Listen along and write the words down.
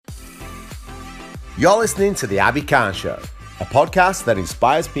You're listening to The Abby Khan Show, a podcast that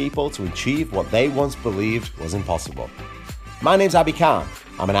inspires people to achieve what they once believed was impossible. My name's Abby Khan.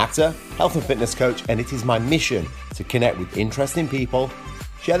 I'm an actor, health and fitness coach, and it is my mission to connect with interesting people,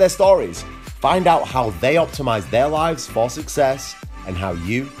 share their stories, find out how they optimize their lives for success, and how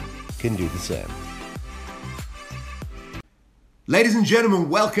you can do the same. Ladies and gentlemen,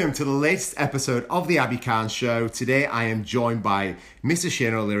 welcome to the latest episode of The Abby Khan Show. Today I am joined by Mr.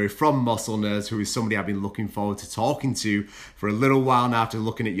 Shane O'Leary from Muscle Nerds, who is somebody I've been looking forward to talking to for a little while now after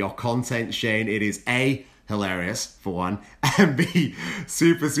looking at your content, Shane. It is A, hilarious, for one, and B,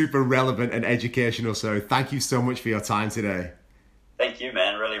 super relevant and educational. So thank you so much for your time today. Thank you,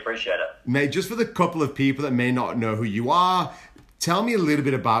 man. Really appreciate it. Mate, just for the couple of people that may not know who you are, tell me a little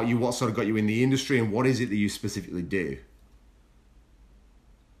bit about you, what sort of got you in the industry, and what is it that you specifically do?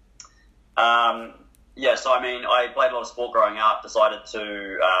 So I played a lot of sport growing up, decided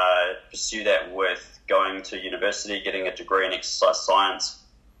to pursue that with going to university, getting a degree in exercise science.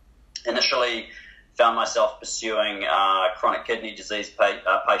 Initially, found myself pursuing chronic kidney disease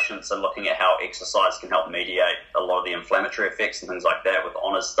patients and looking at how exercise can help mediate a lot of the inflammatory effects and things like that with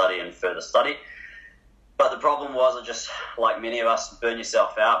honours study and further study. But the problem was, I just, like many of us, burn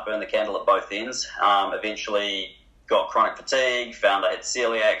yourself out, burn the candle at both ends. Eventually got chronic fatigue, found I had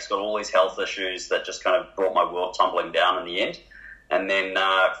celiac, got all these health issues that just kind of brought my world tumbling down in the end. And then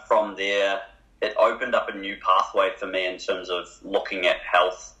from there, it opened up a new pathway for me in terms of looking at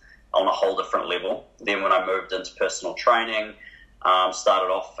health on a whole different level. Then when I moved into personal training,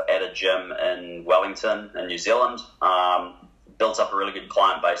 started off at a gym in Wellington in New Zealand, built up a really good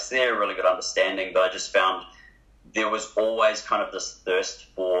client base there, really good understanding, but I just found there was always kind of this thirst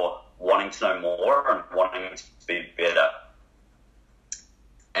for wanting to know more and wanting to be better.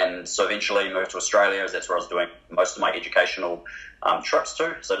 And so eventually moved to Australia, as that's where I was doing most of my educational trips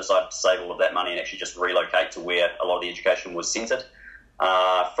to. So I decided to save all of that money and actually just relocate to where a lot of the education was centered.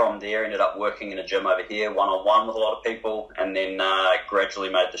 From there, ended up working in a gym over here, one-on-one with a lot of people, and then gradually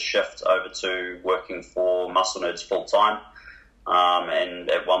made the shift over to working for Muscle Nerds full-time.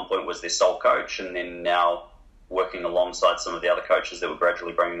 And at one point was their sole coach, and then now working alongside some of the other coaches that were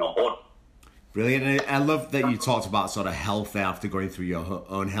gradually bringing on board. Brilliant. And I love that you talked about sort of health after going through your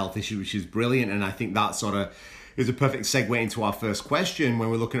own health issue, which is brilliant. And I think that sort of is a perfect segue into our first question. When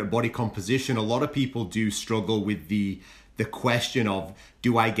we're looking at body composition, a lot of people do struggle with the question of,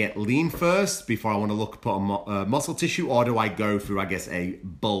 do I get lean first before I want to put on muscle tissue, or do I go through, I guess, a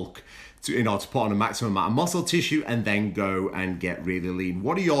bulk to put on a maximum amount of muscle tissue and then go and get really lean?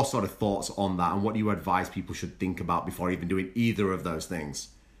 What are your sort of thoughts on that, and what do you advise people should think about before even doing either of those things?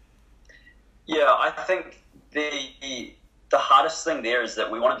 Yeah, I think the hardest thing there is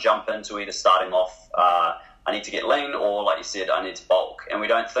that we want to jump into either starting off, I need to get lean, or like you said, I need to bulk. And we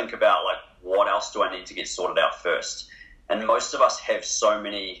don't think about, like, what else do I need to get sorted out first? And most of us have so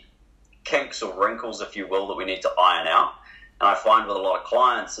many kinks or wrinkles, if you will, that we need to iron out. And I find with a lot of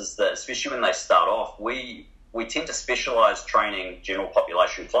clients is that, especially when they start off, we tend to specialize training general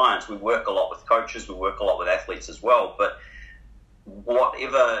population clients. We work a lot with coaches, we work a lot with athletes as well, but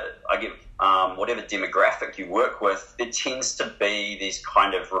whatever demographic you work with, there tends to be these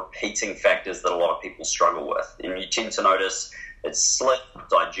kind of repeating factors that a lot of people struggle with. And you tend to notice it's sleep,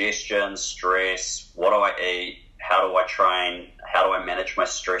 digestion, stress, what do I eat, how do I train, how do I manage my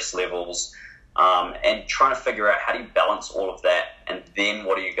stress levels, and trying to figure out how do you balance all of that, and then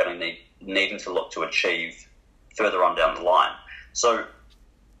what are you going to needing to look to achieve further on down the line. So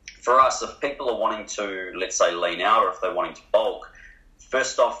for us, if people are wanting to, let's say, lean out, or if they're wanting to bulk,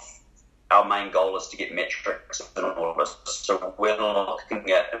 first off, our main goal is to get metrics in order. So we're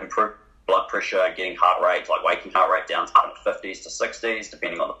looking at improved blood pressure, getting heart rate, like waking heart rate down to 50s to 60s,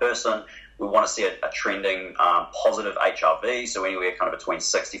 depending on the person. We want to see a trending positive HRV, so anywhere kind of between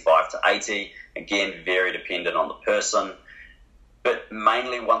 65 to 80. Again, very dependent on the person. But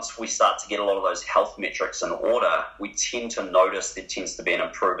mainly once we start to get a lot of those health metrics in order, we tend to notice there tends to be an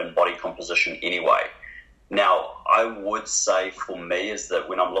improvement in body composition anyway. Now, I would say for me is that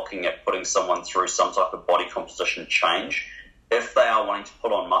when I'm looking at putting someone through some type of body composition change, if they are wanting to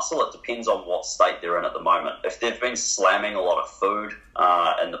put on muscle, it depends on what state they're in at the moment. If they've been slamming a lot of food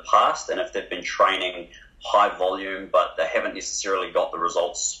in the past, and if they've been training high volume, but they haven't necessarily got the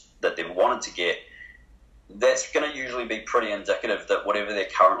results that they've wanted to get, that's going to usually be pretty indicative that whatever they're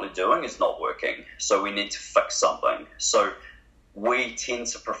currently doing is not working. So we need to fix something. So we tend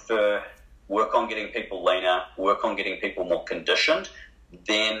to prefer work on getting people leaner, work on getting people more conditioned,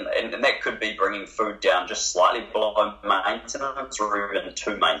 then, and that could be bringing food down just slightly below maintenance or even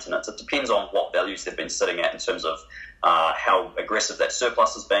to maintenance. It depends on what values they've been sitting at in terms of how aggressive that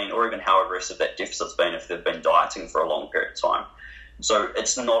surplus has been, or even how aggressive that deficit's been if they've been dieting for a long period of time. So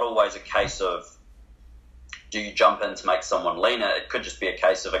it's not always a case of, do you jump in to make someone leaner? It could just be a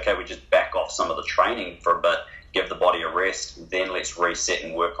case of, okay, we just back off some of the training for a bit, give the body a rest, then let's reset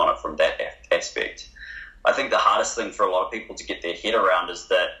and work on it from that aspect. I think the hardest thing for a lot of people to get their head around is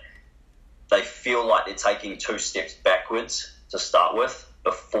that they feel like they're taking 2 steps backwards to start with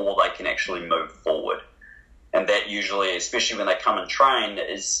before they can actually move forward. And that usually, especially when they come and train,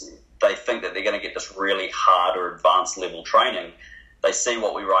 is they think that they're going to get this really hard or advanced level training. They see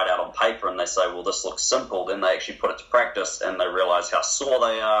what we write out on paper and they say, well, this looks simple. Then they actually put it to practice and they realize how sore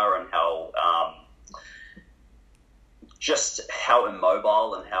they are and how just how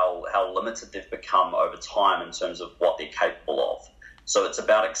immobile and how limited they've become over time in terms of what they're capable of. So it's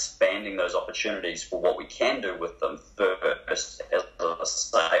about expanding those opportunities for what we can do with them first, as I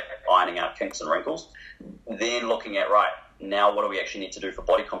say, ironing out kinks and wrinkles, then looking at, right, now what do we actually need to do for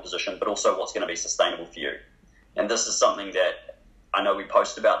body composition, but also what's going to be sustainable for you. And this is something that I know we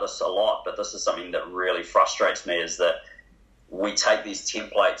post about this a lot, but this is something that really frustrates me, is that we take these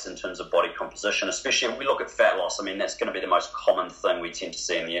templates in terms of body composition, especially if we look at fat loss. I mean, that's going to be the most common thing we tend to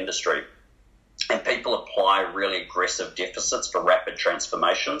see in the industry. And people apply really aggressive deficits for rapid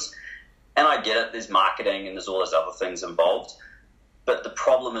transformations. And I get it, there's marketing and there's all those other things involved. But the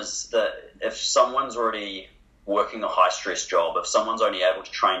problem is that if someone's already working a high-stress job, if someone's only able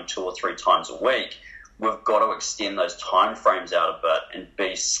to train 2 or 3 times a week, we've got to extend those time frames out a bit and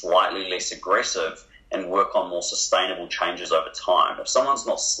be slightly less aggressive and work on more sustainable changes over time. If someone's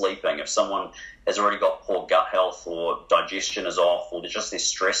not sleeping, if someone has already got poor gut health or digestion is off, or just their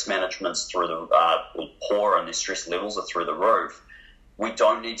stress management's through the poor and their stress levels are through the roof, we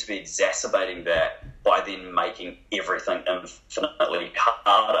don't need to be exacerbating that by then making everything infinitely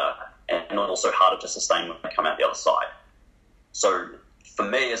harder and also harder to sustain when they come out the other side. So for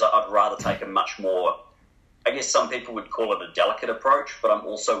me, I'd rather take a much more, I guess some people would call it a delicate approach, but I'm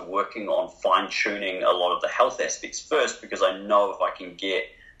also working on fine-tuning a lot of the health aspects first, because I know if I can get,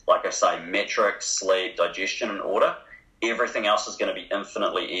 like I say, metrics, sleep, digestion in order, everything else is going to be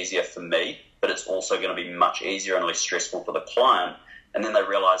infinitely easier for me, but it's also going to be much easier and less stressful for the client, and then they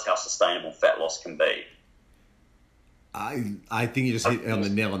realize how sustainable fat loss can be. I think you just hit on the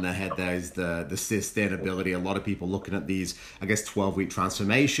nail on the head there, is the sustainability. A lot of people looking at these, I guess, 12-week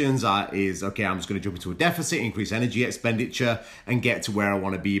transformations is, okay, I'm just going to jump into a deficit, increase energy expenditure, and get to where I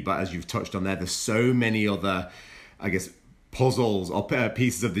want to be. But as you've touched on there, there's so many other, I guess, puzzles or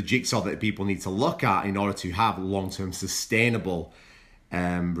pieces of the jigsaw that people need to look at in order to have long-term sustainable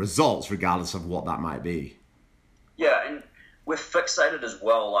results, regardless of what that might be. Yeah, and we're fixated as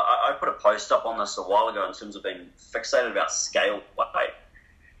well. I put a post up on this a while ago in terms of being fixated about scale weight.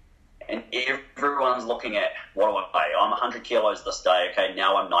 And everyone's looking at, what do I weigh? I'm 100 kilos this day. Okay,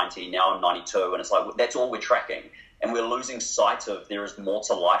 now I'm 90, now I'm 92. And it's like, that's all we're tracking. And we're losing sight of there is more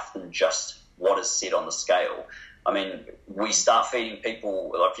to life than just what is said on the scale. I mean, we start feeding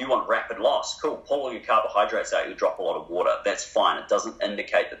people, if you want rapid loss, cool, pull all your carbohydrates out, you'll drop a lot of water. That's fine. It doesn't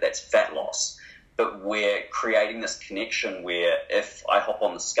indicate that that's fat loss. But we're creating this connection where if I hop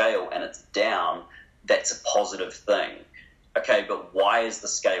on the scale and it's down, that's a positive thing. Okay, but why is the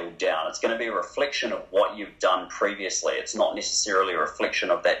scale down? It's going to be a reflection of what you've done previously. It's not necessarily a reflection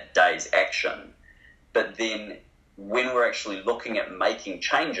of that day's action. But then when we're actually looking at making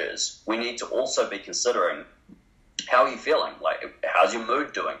changes, we need to also be considering, how are you feeling? Like, how's your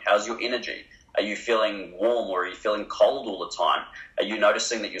mood doing? How's your energy? Are you feeling warm or are you feeling cold all the time? Are you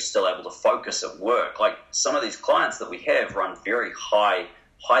noticing that you're still able to focus at work? Like, some of these clients that we have run very high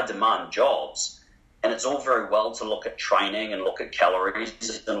demand jobs, and it's all very well to look at training and look at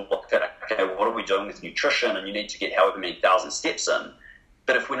calories and look at, okay, what are we doing with nutrition? And you need to get however many thousand steps in.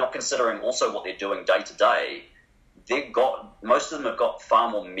 But if we're not considering also what they're doing day to day, most of them have got far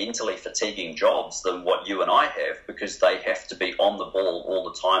more mentally fatiguing jobs than what you and I have, because they have to be on the ball all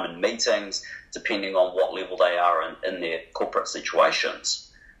the time in meetings, depending on what level they are in their corporate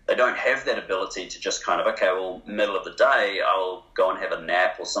situations. They don't have that ability to just kind of, okay, well, middle of the day, I'll go and have a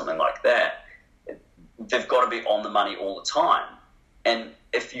nap or something like that. They've got to be on the money all the time. And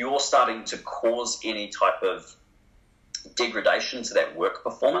if you're starting to cause any type of degradation to that work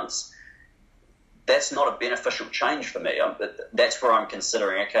performance, that's not a beneficial change for me. That's where I'm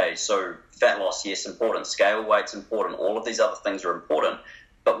considering, okay, so fat loss, yes, important. Scale weight's important. All of these other things are important.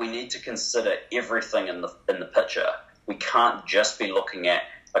 But we need to consider everything in the picture. We can't just be looking at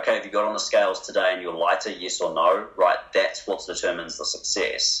okay, have you got on the scales today and you're lighter, yes or no, right? That's what determines the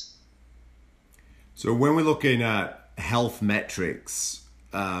success. So when we're looking at health metrics,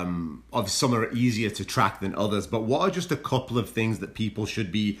 obviously some are easier to track than others, but what are just a couple of things that people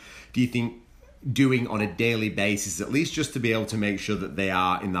should be, do you think, doing on a daily basis, at least just to be able to make sure that they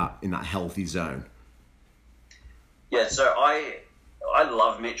are in that healthy zone? Yeah, so I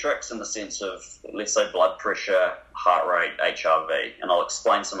love metrics in the sense of, let's say, blood pressure, heart rate, HRV, and I'll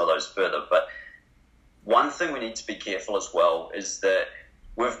explain some of those further. But one thing we need to be careful as well is that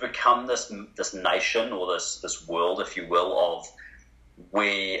we've become this nation, or this world, if you will, of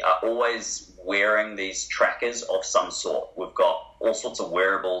we are always wearing these trackers of some sort. We've got all sorts of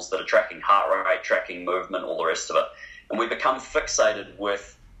wearables that are tracking heart rate, tracking movement, all the rest of it. And we become fixated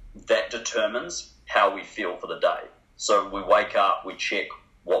with that determines how we feel for the day. So we wake up, we check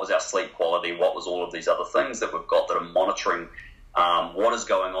what was our sleep quality, what was all of these other things that we've got that are monitoring what is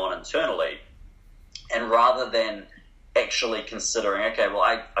going on internally. And rather than actually considering, okay, well,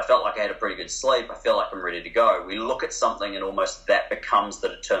 I felt like I had a pretty good sleep, I feel like I'm ready to go, we look at something and almost that becomes the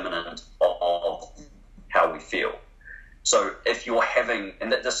determinant of how we feel. So if you're having,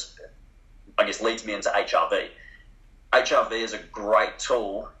 and that this, I guess, leads me into HRV. HRV is a great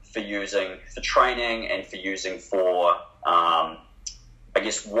tool for using for training and for using for, I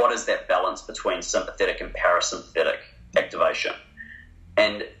guess, what is that balance between sympathetic and parasympathetic activation?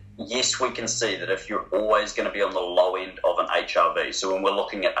 And yes, we can see that if you're always going to be on the low end of an HRV, so when we're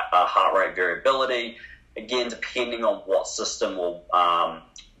looking at heart rate variability, again, depending on what system or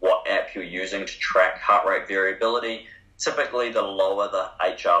what app you're using to track heart rate variability, typically the lower the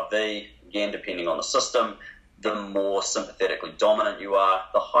HRV, again, depending on the system, the more sympathetically dominant you are.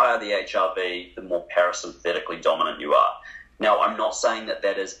 The higher the HRV, the more parasympathetically dominant you are. Now, I'm not saying that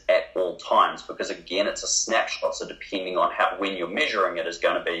that is at all times, because again, it's a snapshot. So depending on when you're measuring it is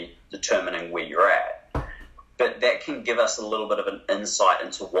going to be determining where you're at. But that can give us a little bit of an insight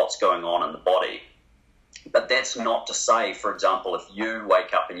into what's going on in the body. But that's not to say, for example, if you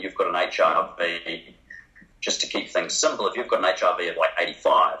wake up and you've got an HRV, just to keep things simple, if you've got an HRV of like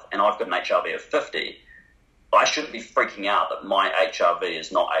 85 and I've got an HRV of 50, I shouldn't be freaking out that my HRV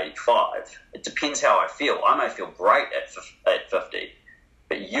is not 85. It depends how I feel. I may feel great at 50,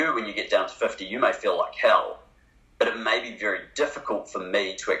 but you, when you get down to 50, you may feel like hell. But it may be very difficult for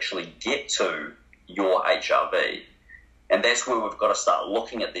me to actually get to your HRV. And that's where we've got to start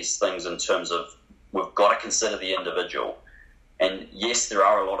looking at these things in terms of we've got to consider the individual. And yes, there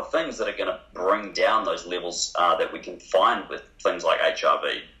are a lot of things that are going to bring down those levels that we can find with things like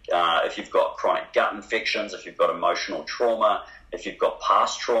HRV. If you've got chronic gut infections, if you've got emotional trauma, if you've got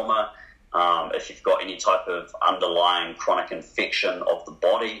past trauma, if you've got any type of underlying chronic infection of the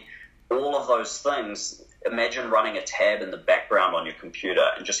body, all of those things, imagine running a tab in the background on your computer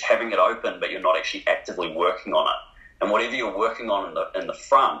and just having it open, but you're not actually actively working on it. And whatever you're working on in the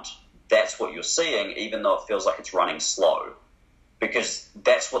front, that's what you're seeing, even though it feels like it's running slow. Because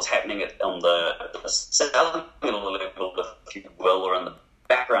that's what's happening on the cellular level, if you will, or in the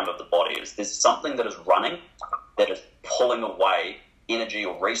background of the body. Is there's something that is running that is pulling away energy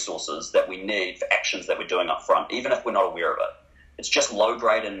or resources that we need for actions that we're doing up front, even if we're not aware of it. It's just low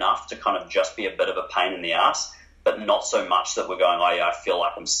grade enough to kind of just be a bit of a pain in the ass, but not so much that we're going, oh yeah, I feel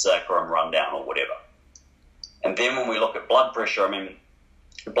like I'm sick or I'm run down or whatever. And then when we look at blood pressure, I mean,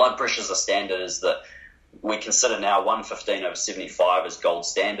 blood pressure as a standard is that we consider now 115/75 as gold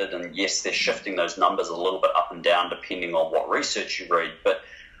standard, and yes, they're shifting those numbers a little bit up and down depending on what research you read, but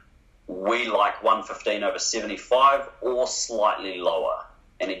we like 115/75 or slightly lower.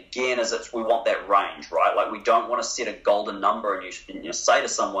 And again, we want that range, right? Like, we don't want to set a golden number and you say to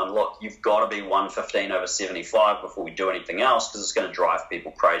someone, look, you've got to be 115/75 before we do anything else, because it's going to drive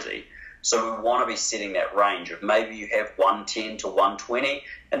people crazy. So we want to be setting that range of maybe you have 110 to 120,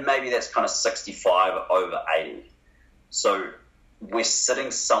 and maybe that's kind of 65/80. So we're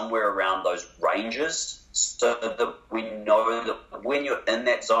sitting somewhere around those ranges so that we know that when you're in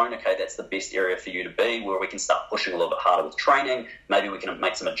that zone, okay, that's the best area for you to be, where we can start pushing a little bit harder with training. Maybe we can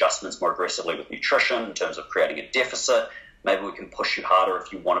make some adjustments more aggressively with nutrition in terms of creating a deficit. Maybe we can push you harder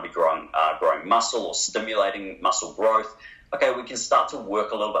if you want to be growing muscle or stimulating muscle growth. Okay, we can start to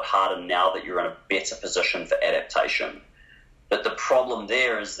work a little bit harder now that you're in a better position for adaptation. But the problem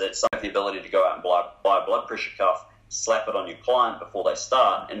there is that some have the ability to go out and buy a blood pressure cuff, slap it on your client before they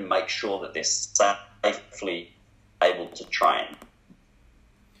start, and make sure that they're safely able to train.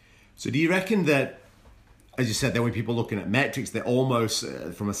 So do you reckon that, as you said, then when people looking at metrics, they almost,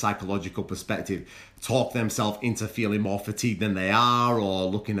 from a psychological perspective, talk themselves into feeling more fatigued than they are, or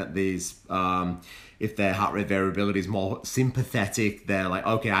looking at these, if their heart rate variability is more sympathetic, they're like,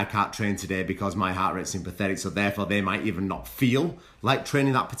 okay, I can't train today because my heart rate's sympathetic, so therefore they might even not feel like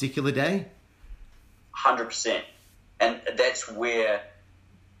training that particular day. 100%. And that's where,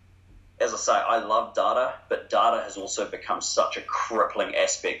 as I say, I love data, but data has also become such a crippling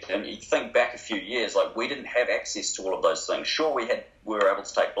aspect. And you think back a few years, like we didn't have access to all of those things. Sure, we were able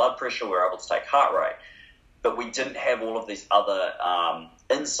to take blood pressure, we were able to take heart rate, but we didn't have all of these other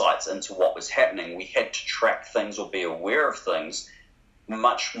insights into what was happening. We had to track things or be aware of things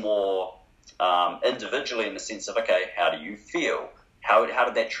much more individually, in the sense of, okay, how do you feel? How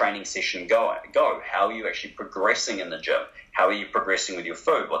did that training session go? How are you actually progressing in the gym? How are you progressing with your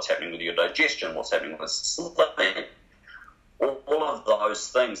food? What's happening with your digestion? What's happening with sleep? All of those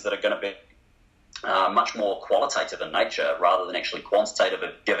things that are going to be much more qualitative in nature rather than actually quantitative,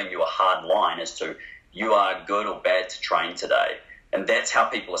 of giving you a hard line as to you are good or bad to train today. And that's how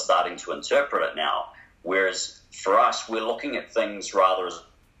people are starting to interpret it now. Whereas for us, we're looking at things rather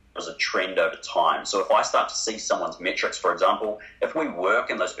as a trend over time. So if I start to see someone's metrics, for example, if we work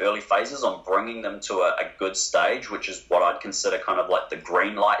in those early phases on bringing them to a good stage, which is what I'd consider kind of like the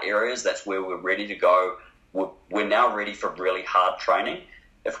green light areas, that's where we're ready to go. We're now ready for really hard training.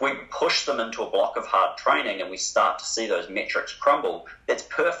 If we push them into a block of hard training and we start to see those metrics crumble, that's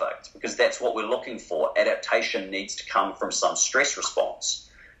perfect, because that's what we're looking for. Adaptation needs to come from some stress response.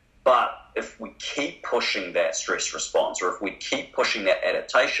 But if we keep pushing that stress response, or if we keep pushing that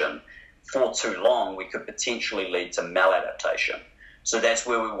adaptation for too long, we could potentially lead to maladaptation. So that's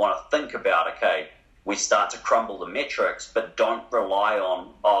where we want to think about, okay, we start to crumble the metrics, but don't rely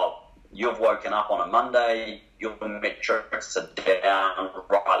on, oh, you've woken up on a Monday, your metrics are down,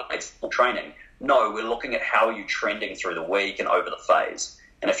 right, it's full training. No, we're looking at how are you trending through the week and over the phase.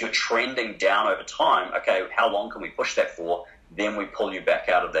 And if you're trending down over time, okay, how long can we push that for? Then we pull you back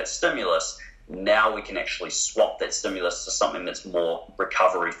out of that stimulus. Now we can actually swap that stimulus to something that's more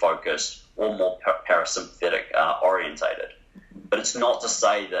recovery focused or more parasympathetic orientated. But it's not to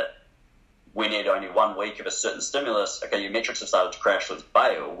say that we need only 1 week of a certain stimulus. Okay, your metrics have started to crash, let's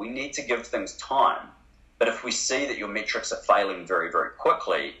bail. We need to give things time. But if we see that your metrics are failing very, very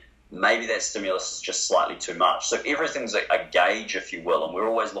quickly, maybe that stimulus is just slightly too much. So everything's a gauge, if you will, and we're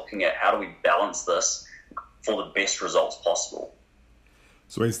always looking at how do we balance this for the best results possible.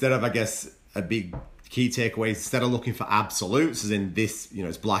 So instead of, I guess, a big key takeaway, instead of looking for absolutes, as in this,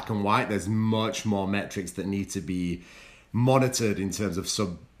 it's black and white, there's much more metrics that need to be monitored in terms of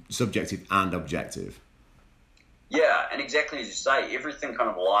subjective and objective. Yeah, and exactly as you say, everything kind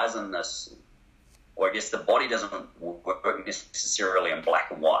of lies in this, or I guess the body doesn't work necessarily in black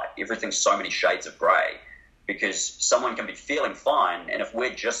and white. Everything's so many shades of grey, because someone can be feeling fine, and if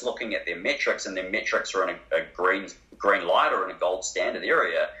we're just looking at their metrics and their metrics are in a green light or in a gold standard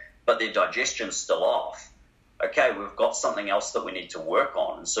area, but their digestion's still off, okay, we've got something else that we need to work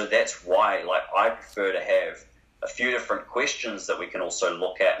on. And so that's why, like, I prefer to have a few different questions that we can also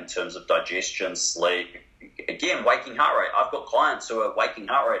look at in terms of digestion, sleep, again, waking heart rate. I've got clients who are waking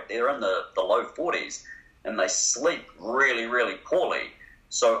heart rate, they're in the low 40s, and they sleep really, really poorly.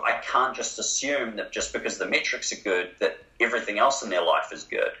 So I can't just assume that just because the metrics are good, that everything else in their life is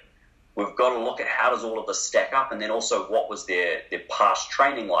good. We've got to look at how does all of this stack up, and then also what was their past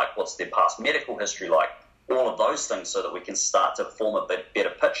training like, what's their past medical history like, all of those things, so that we can start to form a bit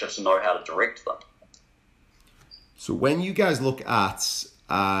better picture to know how to direct them. So when you guys look at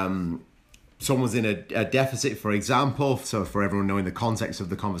someone's in a deficit, for example, so for everyone knowing the context of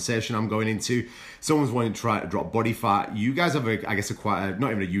the conversation I'm going into, someone's wanting to try to drop body fat, you guys have,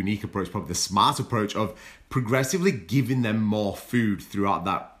 not even a unique approach, probably the smart approach of progressively giving them more food throughout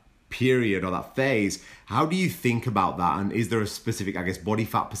that period or that phase. How do you think about that? And is there a specific, body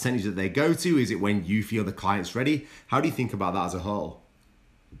fat percentage that they go to? Is it when you feel the client's ready? How do you think about that as a whole?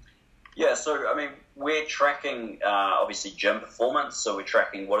 Yeah, so, we're tracking, obviously, gym performance. So we're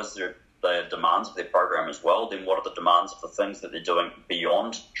tracking what is the demands of their program as well. Then what are the demands of the things that they're doing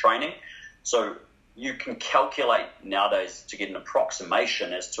beyond training? So you can calculate nowadays to get an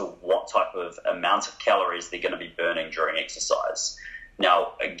approximation as to what type of amount of calories they're going to be burning during exercise.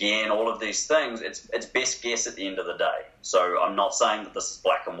 Now, again, all of these things, it's best guess at the end of the day. So I'm not saying that this is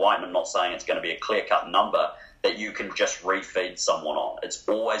black and white, and I'm not saying it's going to be a clear-cut number that you can just refeed someone on. It's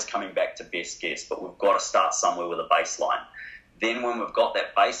always coming back to best guess, but we've got to start somewhere with a baseline. Then when we've got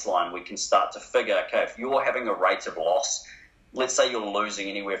that baseline, we can start to figure, okay, if you're having a rate of loss, let's say you're losing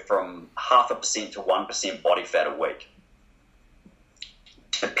anywhere from 0.5% to 1% body fat a week.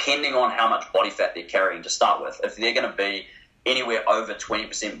 depending on how much body fat they're carrying to start with. If they're going to be anywhere over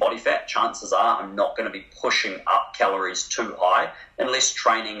 20% body fat, chances are I'm not going to be pushing up calories too high unless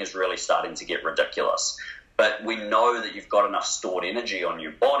training is really starting to get ridiculous. But we know that you've got enough stored energy on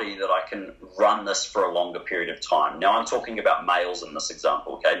your body that I can run this for a longer period of time. Now, I'm talking about males in this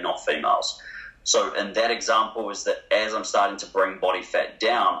example, okay, not females. So in that example is that as I'm starting to bring body fat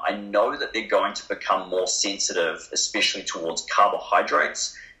down, I know that they're going to become more sensitive, especially towards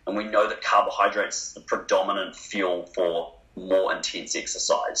carbohydrates. And we know that carbohydrates is the predominant fuel for more intense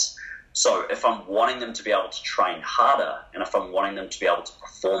exercise. So if I'm wanting them to be able to train harder, and if I'm wanting them to be able to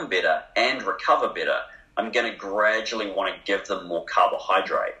perform better and recover better, I'm going to gradually want to give them more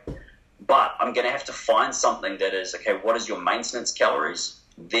carbohydrate. But I'm going to have to find something that is, okay, what is your maintenance calories?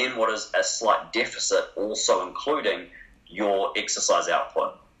 Then what is a slight deficit, also including your exercise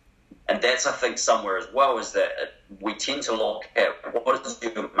output? And that's, I think, somewhere as well, is that we tend to look at what is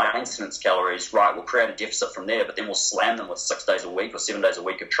your maintenance calories, right? We'll create a deficit from there, but then we'll slam them with 6 days a week or 7 days a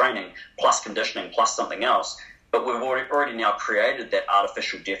week of training, plus conditioning, plus something else. But we've already now created that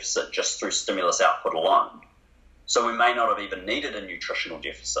artificial deficit just through stimulus output alone. So we may not have even needed a nutritional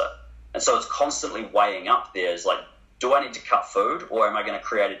deficit. And so it's constantly weighing up there. Is like, do I need to cut food, or am I going to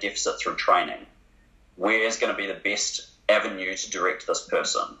create a deficit through training? Where is going to be the best avenue to direct this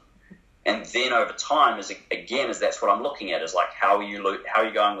person? And then over time, is that's what I'm looking at, is like, how are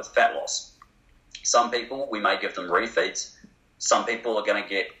you going with fat loss? Some people, we may give them refeeds. Some people are going to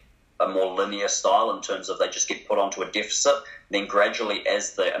get a more linear style in terms of they just get put onto a deficit. Then gradually,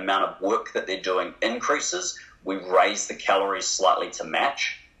 as the amount of work that they're doing increases, we raise the calories slightly to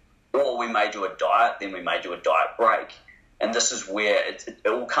match. Or we may do a diet, then we may do a diet break. And this is where it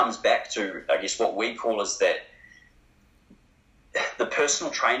all comes back to, I guess, what we call is that the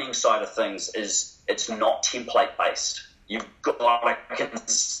personal training side of things it's not template based. You've got to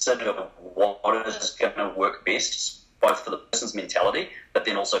consider what is going to work best, both for the person's mentality, but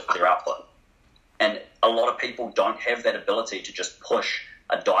then also for their output. And a lot of people don't have that ability to just push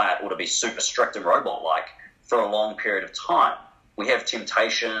a diet or to be super strict and robot-like for a long period of time. We have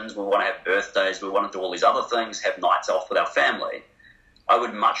temptations, we want to have birthdays, we want to do all these other things, have nights off with our family. I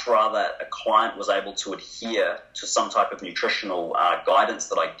would much rather a client was able to adhere to some type of nutritional guidance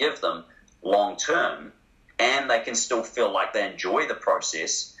that I give them long term, and they can still feel like they enjoy the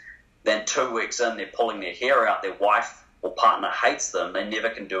process, than 2 weeks in they're pulling their hair out, their wife or partner hates them, they never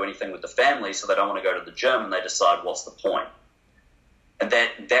can do anything with the family, so they don't want to go to the gym, and they decide, what's the point? And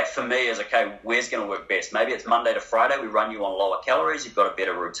that for me is, okay, where's going to work best? Maybe it's Monday to Friday, we run you on lower calories, you've got a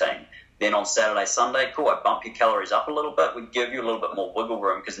better routine. Then on Saturday, Sunday, cool, I bump your calories up a little bit, we give you a little bit more wiggle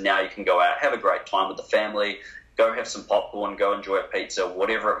room, because now you can go out, have a great time with the family, go have some popcorn, go enjoy a pizza,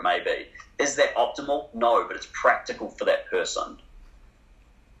 whatever it may be. Is that optimal? No, but it's practical for that person.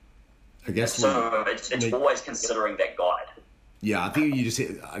 I guess so it's always considering that guide. Yeah, I think you just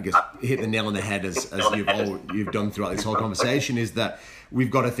hit the nail on the head as you've done throughout this whole conversation, is that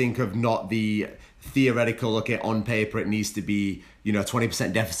we've got to think of not the theoretical, okay, on paper it needs to be,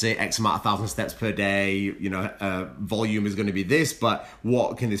 20% deficit, X amount of 1,000 steps per day, volume is going to be this, but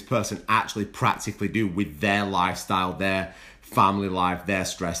what can this person actually practically do with their lifestyle, their family life, their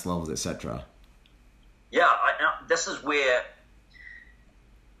stress levels, etc.? Yeah, this is where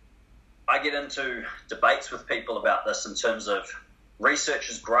I get into debates with people about this in terms of research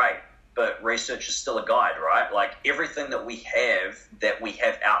is great, but research is still a guide, right? Like everything that we have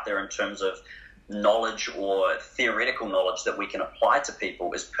out there in terms of knowledge or theoretical knowledge that we can apply to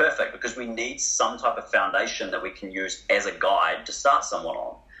people is perfect, because we need some type of foundation that we can use as a guide to start someone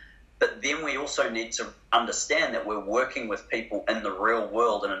on. But then we also need to understand that we're working with people in the real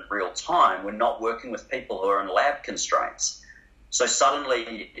world and in real time. We're not working with people who are in lab constraints. So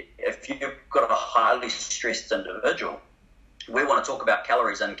suddenly, if you've got a highly stressed individual, we want to talk about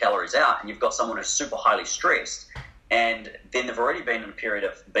calories in, calories out, and you've got someone who's super highly stressed, and then they've already been in a period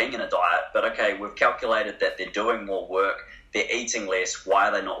of being in a diet, but okay, we've calculated that they're doing more work, they're eating less, why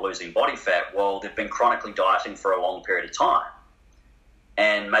are they not losing body fat? Well, they've been chronically dieting for a long period of time.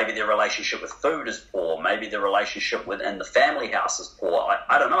 And maybe their relationship with food is poor, maybe their relationship within the family house is poor.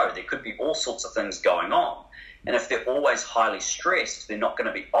 I don't know, there could be all sorts of things going on. And if they're always highly stressed, they're not going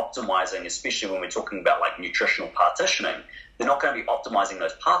to be optimizing, especially when we're talking about like nutritional partitioning, they're not going to be optimizing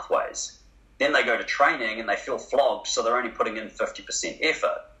those pathways. Then they go to training and they feel flogged, so they're only putting in 50%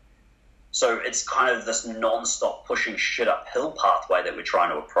 effort. So it's kind of this non-stop pushing shit uphill pathway that we're trying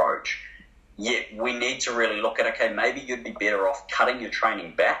to approach. Yet we need to really look at, okay, maybe you'd be better off cutting your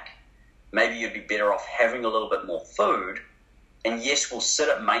training back. Maybe you'd be better off having a little bit more food. And yes, we'll sit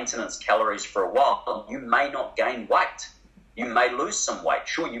at maintenance calories for a while, but you may not gain weight. You may lose some weight.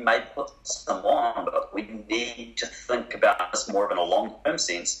 Sure, you may put some on, but we need to think about this more of in a long-term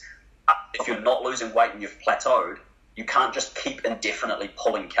sense. If you're not losing weight and you've plateaued, you can't just keep indefinitely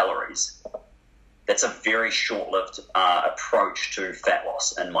pulling calories. That's a very short-lived approach to fat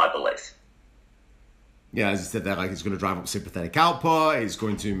loss, in my belief. Yeah, as you said there, like it's going to drive up sympathetic output. It's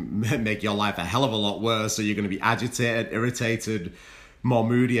going to make your life a hell of a lot worse. So you're going to be agitated, irritated, more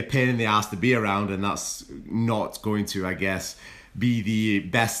moody, a pain in the ass to be around, and that's not going to, I guess, be the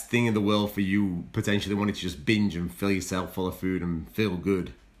best thing in the world for you potentially wanting to just binge and fill yourself full of food and feel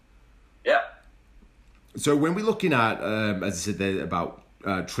good. Yeah. So when we're looking at, as I said there, about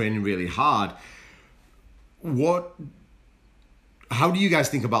training really hard, how do you guys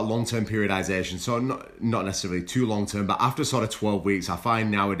think about long-term periodization? So not necessarily too long-term, but after sort of 12 weeks, I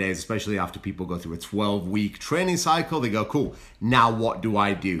find nowadays, especially after people go through a 12-week training cycle, they go, cool, now what do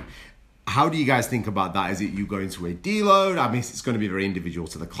I do? How do you guys think about that? Is it you go into a deload? I mean, it's going to be very individual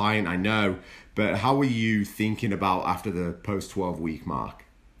to the client, I know, but how are you thinking about after the post-12-week mark?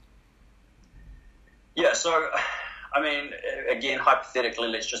 Yeah, so, I mean, again, hypothetically,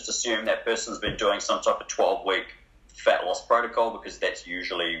 let's just assume that person's been doing some type of 12-week fat loss protocol, because that's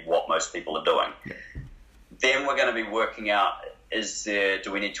usually what most people are doing. Yeah. Then we're going to be working out,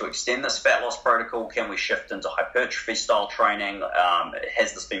 do we need to extend this fat loss protocol? Can we shift into hypertrophy style training?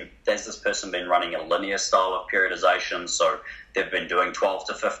 Has this person been running a linear style of periodization? So they've been doing 12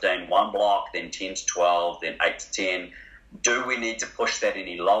 to 15 one block, then 10 to 12, then 8 to 10. Do we need to push that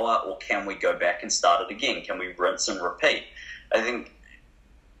any lower, or can we go back and start it again? Can we rinse and repeat? I think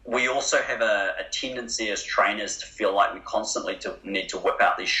we also have a tendency as trainers to feel like we constantly need to whip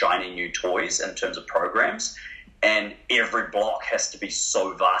out these shiny new toys in terms of programs, and every block has to be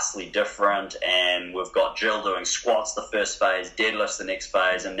so vastly different. And we've got Jill doing squats the first phase, deadlifts the next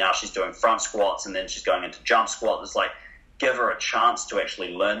phase, and now she's doing front squats, and then she's going into jump squat. It's like, give her a chance to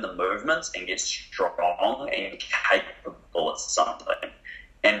actually learn the movements and get strong and capable at something.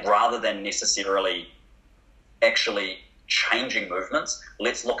 And rather than necessarily actually changing movements,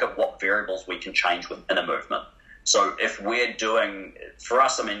 let's look at what variables we can change within a movement. So if we're doing, for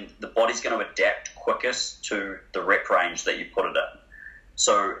us, I mean, the body's going to adapt quickest to the rep range that you put it in.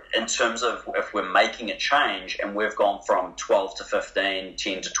 So in terms of if we're making a change and we've gone from 12 to 15,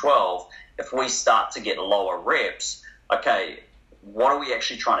 10 to 12, if we start to get lower reps, okay, what are we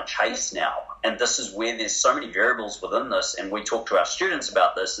actually trying to chase now? And this is where there's so many variables within this, and we talk to our students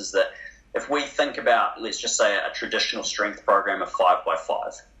about this, is that if we think about, let's just say, a traditional strength program of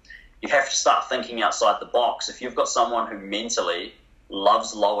 5x5, you have to start thinking outside the box. If you've got someone who mentally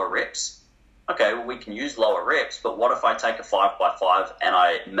loves lower reps, okay, well, we can use lower reps, but what if I take a 5x5 and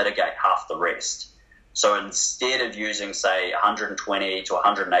I mitigate half the rest? So instead of using, say, 120 to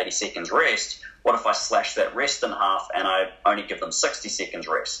 180 seconds rest, what if I slash that rest in half and I only give them 60 seconds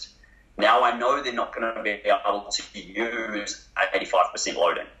rest? Now I know they're not going to be able to use 85%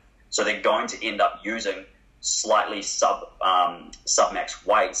 loading. So they're going to end up using slightly submax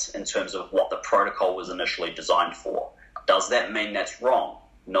weights in terms of what the protocol was initially designed for. Does that mean that's wrong?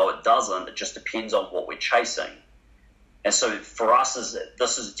 No, it doesn't. It just depends on what we're chasing. And so for us,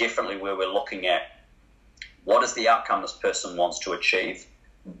 this is definitely where we're looking at what is the outcome this person wants to achieve,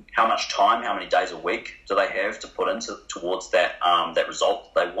 how much time, how many days a week do they have to put into towards that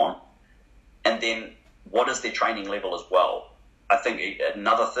result they want, and then what is their training level as well. I think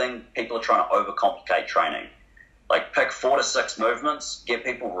another thing, people are trying to overcomplicate training. Like, pick 4 to 6 movements, get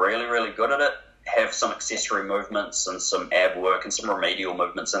people really, really good at it, have some accessory movements and some ab work and some remedial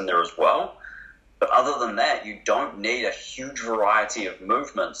movements in there as well. But other than that, you don't need a huge variety of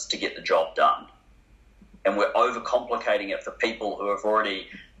movements to get the job done. And we're overcomplicating it for people who have already,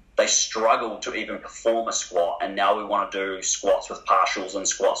 they struggle to even perform a squat, and now we want to do squats with partials and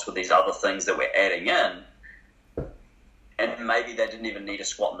squats with these other things that we're adding in. And maybe they didn't even need a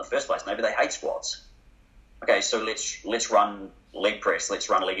squat in the first place. Maybe they hate squats. Okay, so let's run leg press, let's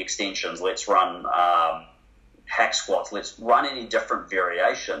run leg extensions, let's run hack squats, let's run any different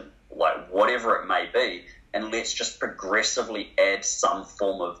variation, like whatever it may be, and let's just progressively add some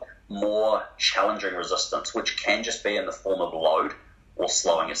form of more challenging resistance, which can just be in the form of load or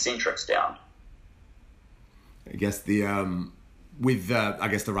slowing eccentrics down. I guess the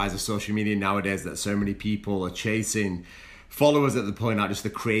rise of social media nowadays, that so many people are chasing followers at the point out just the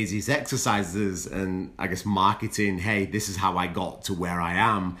craziest exercises, and I guess marketing, hey, this is how I got to where I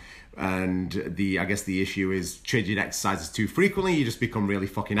am. And the issue is changing exercises too frequently, you just become really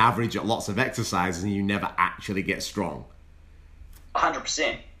fucking average at lots of exercises and you never actually get strong.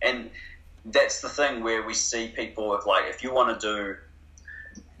 100%. And that's the thing where we see people with, like, if you want to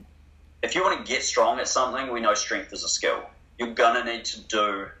get strong at something, we know strength is a skill. you're going to need to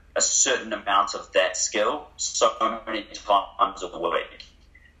do a certain amount of that skill so many times a week.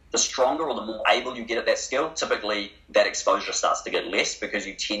 The stronger or the more able you get at that skill, typically that exposure starts to get less because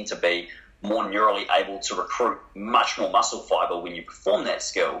you tend to be more neurally able to recruit much more muscle fiber when you perform that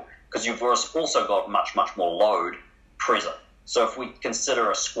skill, because you've also got much more load present. So if we consider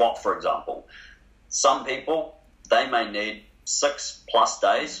a squat, for example, some people, they may need 6+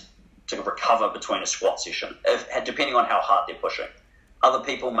 days to recover between a squat session, depending on how hard they're pushing. Other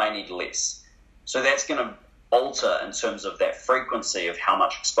people may need less. So that's going to alter in terms of that frequency of how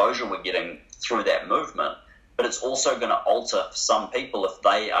much exposure we're getting through that movement. But it's also going to alter for some people if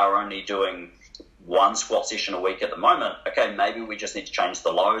they are only doing 1 squat session a week at the moment. Okay, maybe we just need to change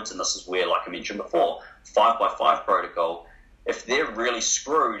the loads, and this is where, like I mentioned before, 5x5 protocol, if they're really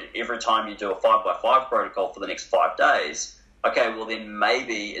screwed every time you do a 5x5 protocol for the next 5 days, okay, well then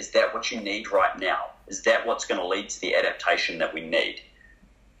maybe is that what you need right now? Is that what's going to lead to the adaptation that we need?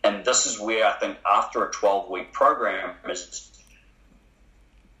 And this is where I think after a 12-week program,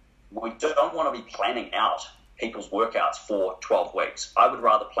 we don't want to be planning out people's workouts for 12 weeks. I would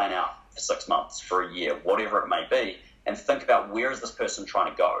rather plan out for 6 months, for a year, whatever it may be, and think about where is this person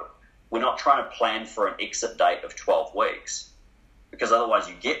trying to go. We're not trying to plan for an exit date of 12 weeks, because otherwise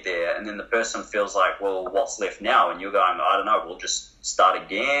you get there and then the person feels like, well, what's left now? And you're going, I don't know, we'll just start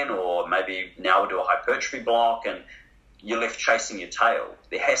again, or maybe now we'll do a hypertrophy block, and you're left chasing your tail.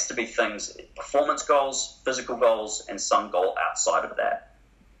 There has to be things, performance goals, physical goals, and some goal outside of that.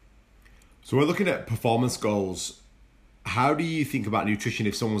 So we're looking at performance goals. How do you think about nutrition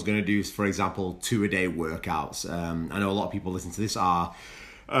if someone's going to do, for example, 2-a-day workouts? I know a lot of people listening to this are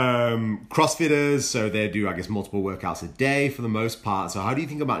CrossFitters, so they do, I guess, multiple workouts a day for the most part. So how do you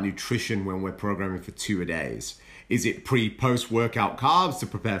think about nutrition when we're programming for 2-a-days? Is it pre-post workout carbs to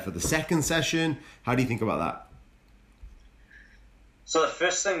prepare for the second session? How do you think about that? So the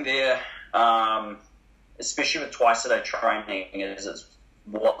first thing there, especially with twice-a-day training, is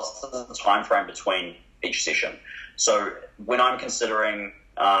what's the time frame between each session. So when I'm considering,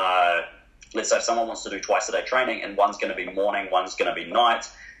 let's say if someone wants to do twice-a-day training and one's going to be morning, one's going to be night,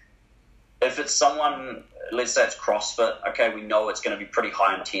 if it's someone, let's say it's CrossFit, okay, we know it's going to be pretty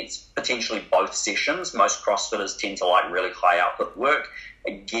high intense, potentially both sessions. Most CrossFitters tend to like really high output work,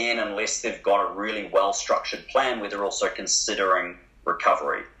 again, unless they've got a really well-structured plan where they're also considering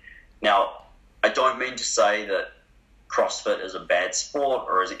recovery. Now, I don't mean to say that CrossFit is a bad sport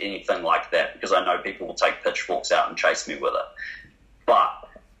or is anything like that, because I know people will take pitchforks out and chase me with it. But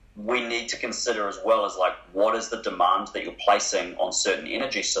we need to consider as well as like, what is the demand that you're placing on certain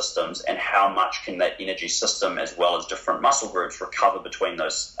energy systems, and how much can that energy system as well as different muscle groups recover between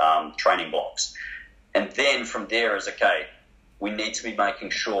those training blocks. And then from there is, okay, we need to be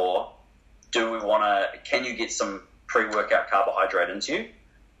making sure, can you get some pre-workout carbohydrate into you?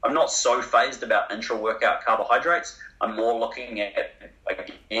 I'm not so phased about intra-workout carbohydrates. I'm more looking at,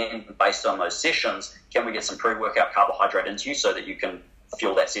 again, based on those sessions, can we get some pre-workout carbohydrate into you so that you can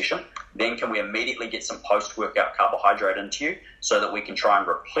fuel that session? Then can we immediately get some post-workout carbohydrate into you so that we can try and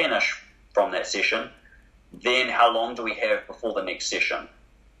replenish from that session? Then how long do we have before the next session?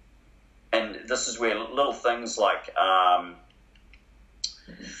 And this is where little things like,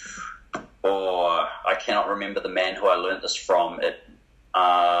 or I cannot remember the man who I learned this from.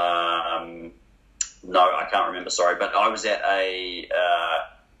 No, I can't remember, sorry. But I was at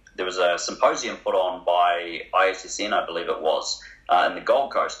there was a symposium put on by ISSN, I believe it was, in the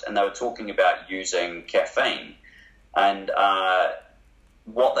Gold Coast, and they were talking about using caffeine. And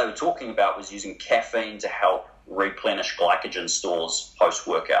what they were talking about was using caffeine to help replenish glycogen stores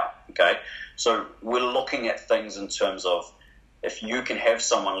post-workout, okay? So we're looking at things in terms of, if you can have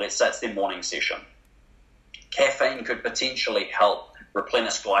someone, let's say it's their morning session, caffeine could potentially help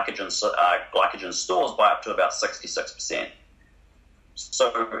replenish glycogen stores by up to about 66%.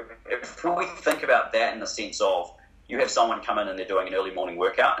 So if we think about that in the sense of, you have someone come in and they're doing an early morning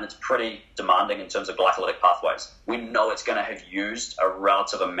workout and it's pretty demanding in terms of glycolytic pathways, we know it's going to have used a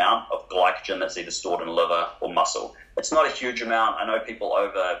relative amount of glycogen that's either stored in liver or muscle. It's not a huge amount. I know people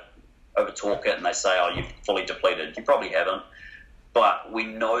over talk it and they say, oh, you've fully depleted. You probably haven't. But we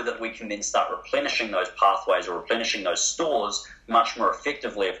know that we can then start replenishing those pathways or replenishing those stores much more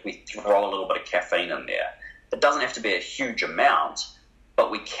effectively if we throw a little bit of caffeine in there. It doesn't have to be a huge amount, but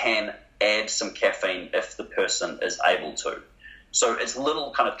we can add some caffeine if the person is able to. So it's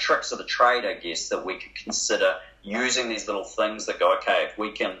little kind of tricks of the trade, I guess, that we could consider using these little things that go, okay, if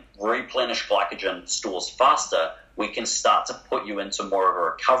we can replenish glycogen stores faster, we can start to put you into more of a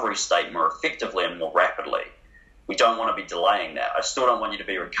recovery state more effectively and more rapidly. We don't want to be delaying that. I still don't want you to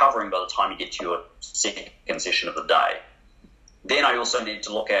be recovering by the time you get to your second session of the day. Then I also need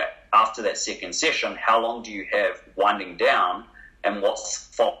to look at, after that second session, how long do you have winding down and what's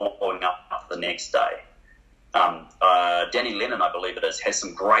following up the next day. Danny Lennon, I believe it is, has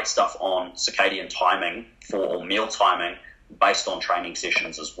some great stuff on circadian timing or meal timing based on training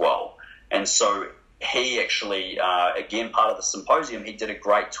sessions as well. And so he actually, again, part of the symposium, he did a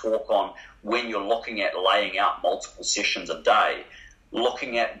great talk on when you're looking at laying out multiple sessions a day,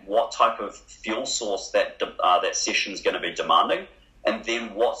 looking at what type of fuel source that session is going to be demanding, and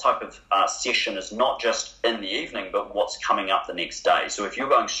then what type of session is not just in the evening, but what's coming up the next day. So if you're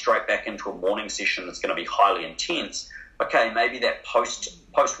going straight back into a morning session that's going to be highly intense, okay, maybe that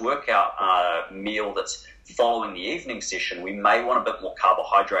post-workout meal that's following the evening session, we may want a bit more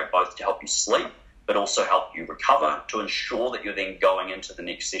carbohydrate, both to help you sleep, but also help you recover, to ensure that you're then going into the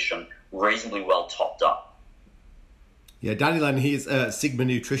next session reasonably well topped up. Yeah, Danny Lennon, he's Sigma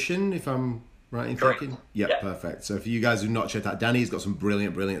Nutrition, if I'm right in Correct. thinking? Yeah, perfect. So for you guys who not checked out, Danny's got some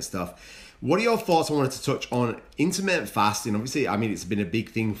brilliant stuff. What are your thoughts? I wanted to touch on intermittent fasting. Obviously, I mean, it's been a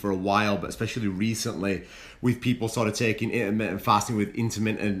big thing for a while, but especially recently with people sort of taking intermittent fasting with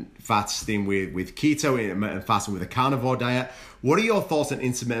intermittent fasting with keto, intermittent fasting with a carnivore diet. What are your thoughts on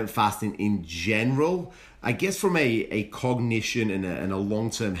intermittent fasting in general? I guess from a cognition and a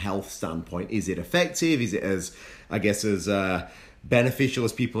long-term health standpoint, is it effective? Is it as beneficial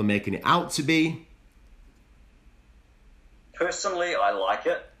as people are making it out to be? Personally, I like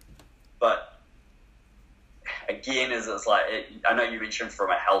it, but again, I know you mentioned from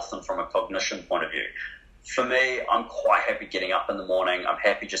a health and from a cognition point of view. For me, I'm quite happy getting up in the morning. I'm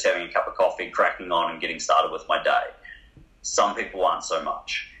happy just having a cup of coffee, cracking on and getting started with my day. Some people aren't so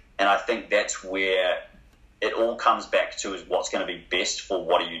much. And I think that's where it all comes back to, is what's going to be best for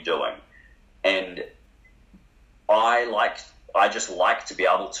what are you doing. And I just like to be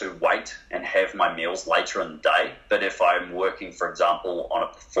able to wait and have my meals later in the day. But if I'm working, for example, on a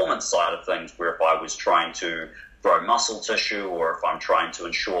performance side of things, where if I was trying to grow muscle tissue, or if I'm trying to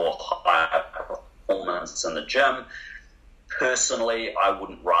ensure higher performance in the gym, personally, I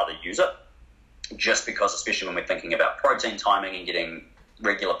wouldn't rather use it, just because, especially when we're thinking about protein timing and getting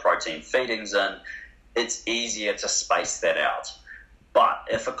regular protein feedings in, it's easier to space that out. But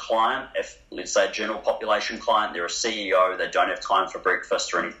if a client, let's say a general population client, they're a CEO, they don't have time for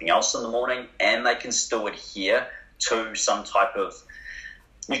breakfast or anything else in the morning, and they can still adhere to some type of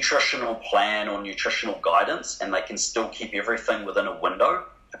nutritional plan or nutritional guidance, and they can still keep everything within a window,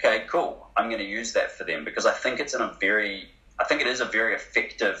 okay, cool. I'm going to use that for them, because I think it is a very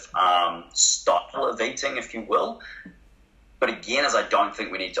effective style of eating, if you will. But again, I don't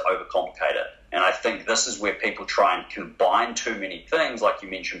think we need to overcomplicate it. And I think this is where people try and combine too many things. Like you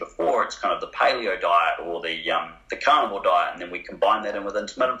mentioned before, it's kind of the paleo diet or the carnivore diet, and then we combine that in with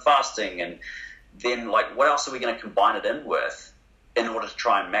intermittent fasting. And then, like, what else are we going to combine it in with in order to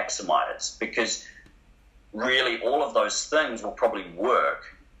try and maximize? Because really all of those things will probably work,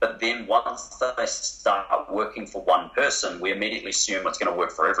 but then once they start working for one person, we immediately assume it's going to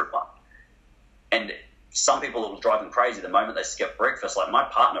work for everyone. And some people will drive them crazy the moment they skip breakfast. Like my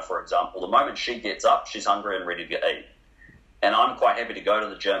partner, for example, the moment she gets up, she's hungry and ready to eat. And I'm quite happy to go to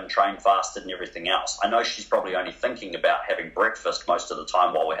the gym, train fasted and everything else. I know she's probably only thinking about having breakfast most of the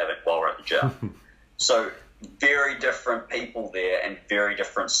time while we're at the gym. So very different people there, and very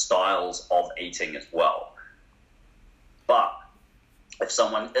different styles of eating as well. But if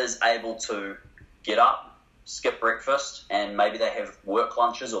someone is able to get up, skip breakfast, and maybe they have work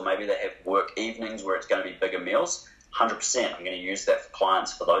lunches, or maybe they have work evenings where it's going to be bigger meals, 100%. I'm going to use that for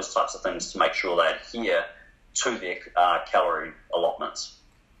clients for those types of things to make sure they adhere to their calorie allotments.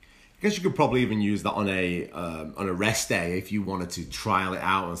 I guess you could probably even use that on a rest day if you wanted to trial it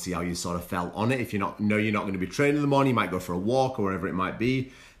out and see how you sort of felt on it. If you're not going to be training in the morning, you might go for a walk or wherever it might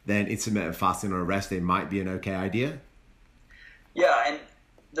be, then intermittent fasting on a rest day might be an okay idea. Yeah, and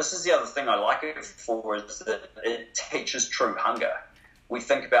this is the other thing I like it for, is that it teaches true hunger. We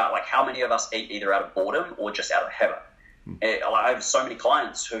think about, like, how many of us eat either out of boredom or just out of habit. I have so many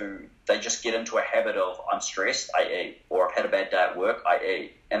clients who they just get into a habit of, I'm stressed, I eat, or I've had a bad day at work, I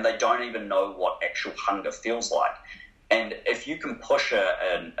eat, and they don't even know what actual hunger feels like. And if you can push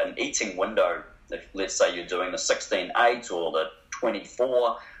an eating window, if, let's say you're doing the 16-8 or the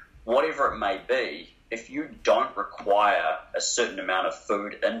 24, whatever it may be, if you don't require a certain amount of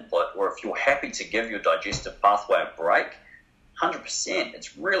food input, or if you're happy to give your digestive pathway a break, 100%,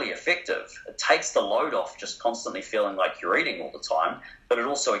 it's really effective. It takes the load off just constantly feeling like you're eating all the time, but it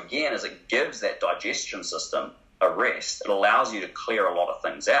also, again, as it gives that digestion system a rest, it allows you to clear a lot of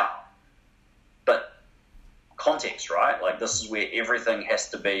things out. But context, right? Like, this is where everything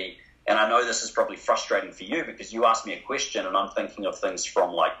has to be And I know this is probably frustrating for you because you asked me a question and I'm thinking of things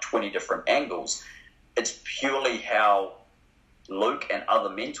from like 20 different angles. It's purely how Luke and other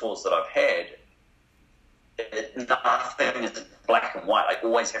mentors that I've had, nothing is black and white. I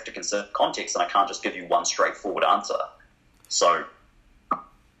always have to consider context, and I can't just give you one straightforward answer. So...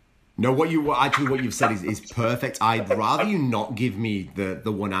 No, what you've said is perfect. I'd rather you not give me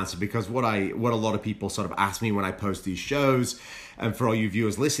the one answer, because what a lot of people sort of ask me when I post these shows, and for all you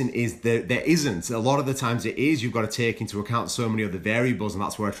viewers listen, is there isn't. A lot of the times it is. You've got to take into account so many other variables, and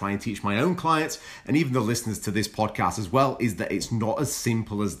that's where I try and teach my own clients and even the listeners to this podcast as well, is that it's not as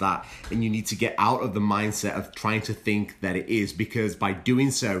simple as that, and you need to get out of the mindset of trying to think that it is, because by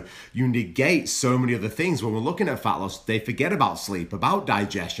doing so, you negate so many other things. When we're looking at fat loss, they forget about sleep, about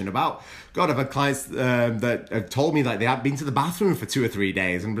digestion, about... God, I've had clients that have told me that they haven't been to the bathroom for 2 or 3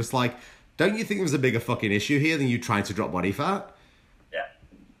 days. I'm just like, don't you think there's a bigger fucking issue here than you trying to drop body fat? Yeah.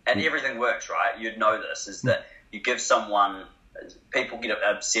 And everything works, right? You'd know this, is that you give someone, people get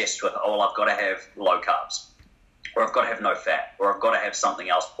obsessed with, oh, well, I've got to have low carbs, or I've got to have no fat, or I've got to have something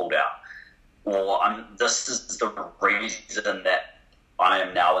else pulled out, or this is the reason that I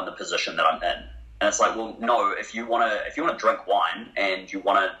am now in the position that I'm in. And it's like, well, no, if you want to drink wine and you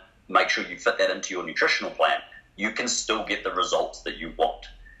want to make sure you fit that into your nutritional plan, you can still get the results that you want.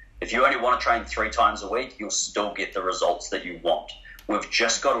 If you only want to train 3 times a week, you'll still get the results that you want. We've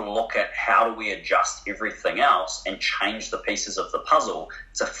just got to look at how do we adjust everything else and change the pieces of the puzzle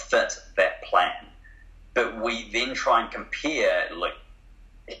to fit that plan. But we then try and compare, like,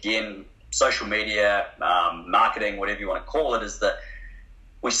 again, social media, marketing, whatever you want to call it, is that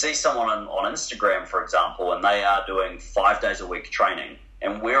we see someone on Instagram, for example, and they are doing 5 days a week training,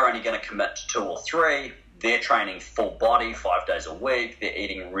 and we're only going to commit to 2 or 3. They're training full body 5 days a week. They're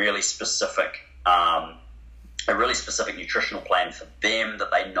eating really specific, a really specific nutritional plan for them that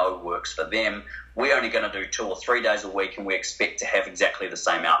they know works for them. We're only going to do 2 or 3 days a week, and we expect to have exactly the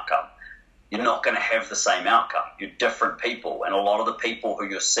same outcome. You're not going to have the same outcome. You're different people, and a lot of the people who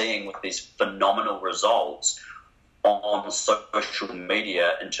you're seeing with these phenomenal results on social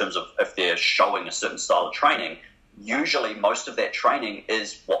media, in terms of if they're showing a certain style of training, usually most of that training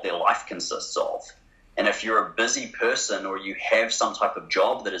is what their life consists of. And if you're a busy person, or you have some type of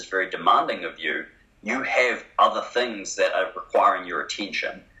job that is very demanding of you, you have other things that are requiring your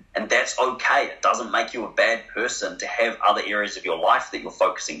attention. And that's okay. It doesn't make you a bad person to have other areas of your life that you're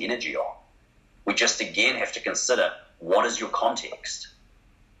focusing energy on. We just, again, have to consider, what is your context?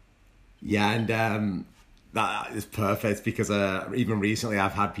 Yeah, and that is perfect, because even recently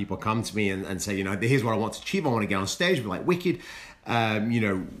I've had people come to me and say, here's what I want to achieve. I want to get on stage, be like wicked.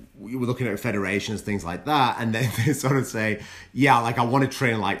 We were looking at federations, things like that. And then they sort of say, yeah, like I want to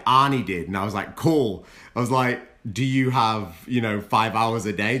train like Arnie did. And I was like, cool. I was like, do you have, 5 hours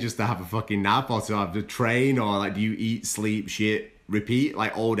a day just to have a fucking nap, or to have to train, or like, do you eat, sleep, shit, repeat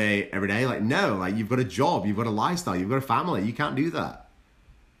like all day, every day? Like, no, like you've got a job, you've got a lifestyle, you've got a family. You can't do that.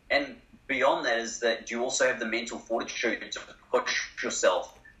 And beyond that is that you also have the mental fortitude to push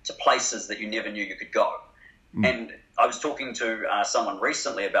yourself to places that you never knew you could go. And I was talking to someone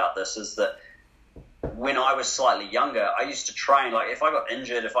recently about this, is that when I was slightly younger, I used to train, like if I got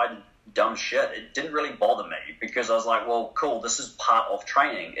injured, if I did dumb shit, it didn't really bother me, because I was like, well, cool, this is part of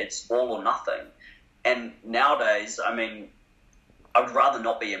training. It's all or nothing. And nowadays, I mean, I would rather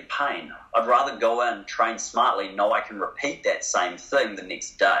not be in pain. I'd rather go in, train smartly, know I can repeat that same thing the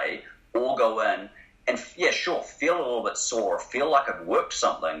next day, or go in and, yeah, sure, feel a little bit sore, feel like I've worked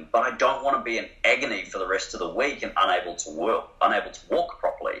something, but I don't want to be in agony for the rest of the week and unable to walk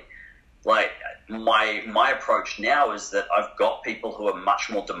properly. Like, my approach now is that I've got people who are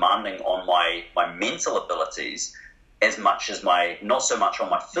much more demanding on my mental abilities, as much as not so much on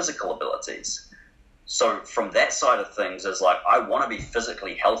my physical abilities. So from that side of things, is like, I want to be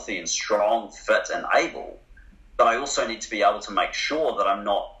physically healthy and strong, fit and able, but I also need to be able to make sure that I'm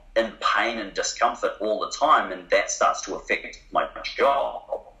not in pain and discomfort all the time, and that starts to affect my job.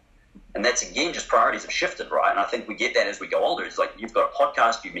 And that's, again, just priorities have shifted, right? And I think we get that as we go older. It's like, you've got a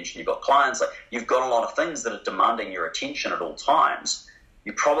podcast, you mentioned you've got clients, like you've got a lot of things that are demanding your attention at all times.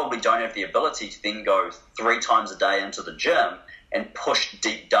 You probably don't have the ability to then go 3 times a day into the gym and push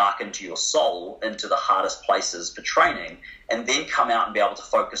deep, dark into your soul, into the hardest places for training, and then come out and be able to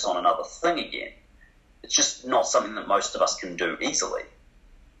focus on another thing again. It's just not something that most of us can do easily.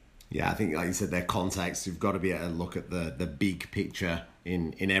 Yeah, I think, like you said, their context, you've got to be able to look at the big picture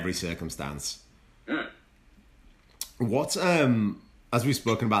in every circumstance. What, as we've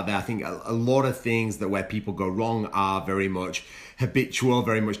spoken about there, I think a lot of things that where people go wrong are very much habitual,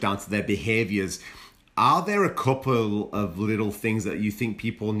 very much down to their behaviors. Are there a couple of little things that you think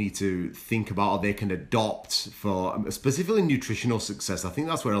people need to think about or they can adopt for specifically nutritional success? I think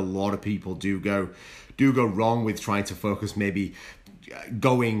that's where a lot of people do go wrong with trying to focus, maybe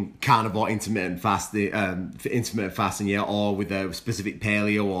going carnivore, intermittent fasting, yeah, or with a specific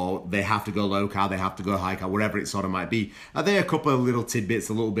paleo, or they have to go low carb, they have to go high carb, whatever it sort of might be. Are there a couple of little tidbits,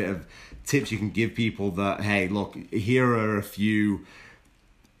 a little bit of tips you can give people that, hey, look, here are a few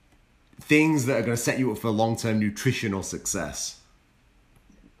things that are going to set you up for long-term nutritional success?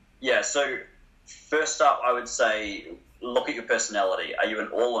 Yeah, so first up, I would say, look at your personality. Are you an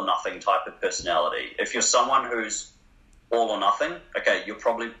all or nothing type of personality? If you're someone who's all or nothing, okay, you're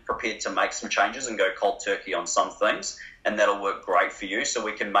probably prepared to make some changes and go cold turkey on some things, and that'll work great for you. So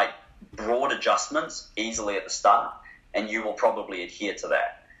we can make broad adjustments easily at the start, and you will probably adhere to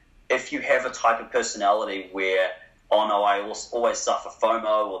that. If you have a type of personality where, oh no, I always suffer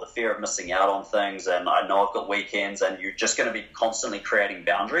FOMO or the fear of missing out on things, and I know I've got weekends, and you're just going to be constantly creating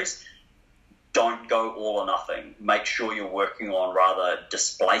boundaries, don't go all or nothing. Make sure you're working on rather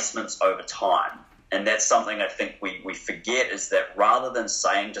displacements over time. And that's something I think we forget, is that rather than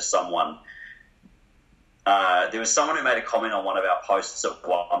saying to someone, there was someone who made a comment on one of our posts at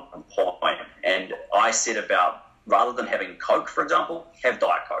one point, and I said about, rather than having Coke, for example, have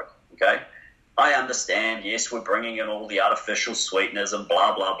Diet Coke, okay? I understand, yes, we're bringing in all the artificial sweeteners and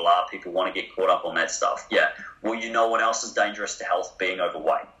blah, blah, blah. People want to get caught up on that stuff. Yeah, well, you know what else is dangerous to health? Being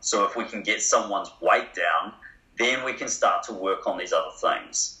overweight. So if we can get someone's weight down, then we can start to work on these other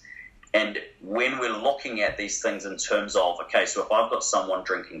things. And when we're looking at these things in terms of, okay, so if I've got someone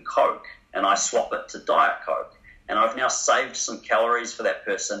drinking Coke and I swap it to Diet Coke, and I've now saved some calories for that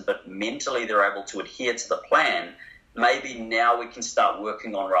person, but mentally they're able to adhere to the plan, maybe now we can start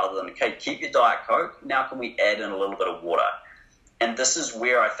working on, rather than, okay, keep your Diet Coke, now can we add in a little bit of water? And this is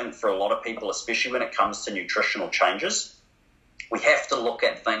where I think for a lot of people, especially when it comes to nutritional changes, we have to look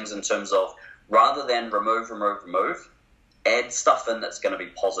at things in terms of, rather than remove, add stuff in that's going to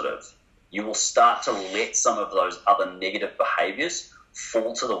be positive. You will start to let some of those other negative behaviors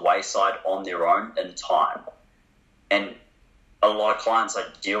fall to the wayside on their own in time. And a lot of clients I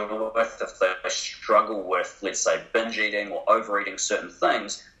deal with, if they struggle with, let's say, binge eating or overeating certain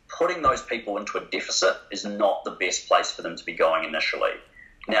things, putting those people into a deficit is not the best place for them to be going initially.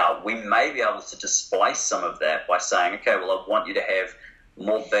 Now, we may be able to displace some of that by saying, okay, well, I want you to have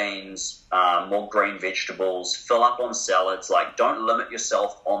more beans, more green vegetables, fill up on salads. Like, don't limit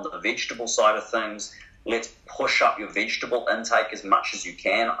yourself on the vegetable side of things. Let's push up your vegetable intake as much as you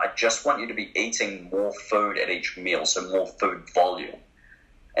can. I just want you to be eating more food at each meal, so more food volume.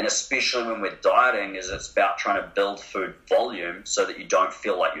 And especially when we're dieting, is it's about trying to build food volume so that you don't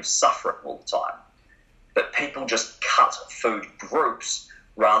feel like you're suffering all the time. But people just cut food groups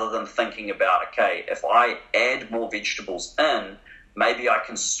rather than thinking about, okay, if I add more vegetables in, maybe I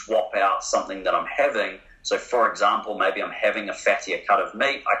can swap out something that I'm having. So, for example, maybe I'm having a fattier cut of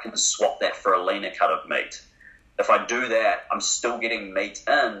meat. I can swap that for a leaner cut of meat. If I do that, I'm still getting meat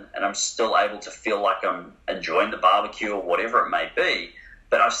in, and I'm still able to feel like I'm enjoying the barbecue or whatever it may be,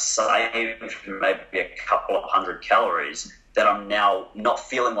 but I've saved maybe a couple of 100 calories that I'm now not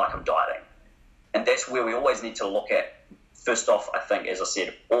feeling like I'm dieting. And that's where we always need to look at, first off, I think, as I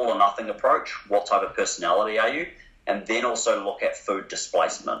said, all or nothing approach. What type of personality are you? And then also look at food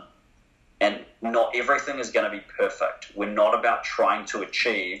displacement. And not everything is going to be perfect. We're not about trying to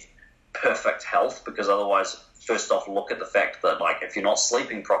achieve perfect health, because otherwise, first off, look at the fact that, like, if you're not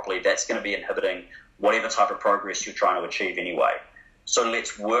sleeping properly, that's going to be inhibiting whatever type of progress you're trying to achieve anyway. So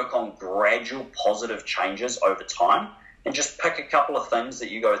let's work on gradual positive changes over time, and just pick a couple of things that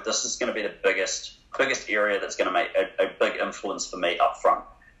you go, this is going to be the biggest area that's going to make a big influence for me up front.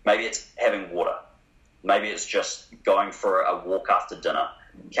 Maybe it's having water. Maybe it's just going for a walk after dinner.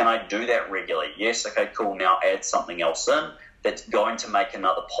 Can I do that regularly? Yes, okay, cool. Now add something else in that's going to make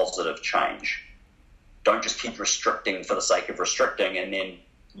another positive change. Don't just keep restricting for the sake of restricting, and then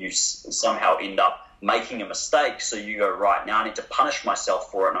you somehow end up making a mistake. So you go, right, now I need to punish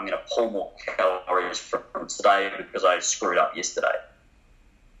myself for it, and I'm going to pull more calories from today because I screwed up yesterday.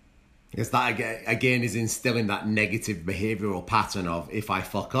 Yes, that again is instilling that negative behavioral pattern of, if I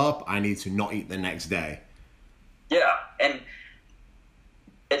fuck up, I need to not eat the next day. Yeah, and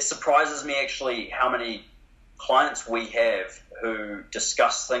it surprises me actually how many clients we have who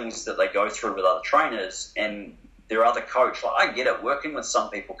discuss things that they go through with other trainers and their other coach. Like, I get it, working with some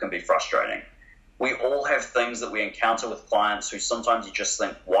people can be frustrating. We all have things that we encounter with clients who sometimes you just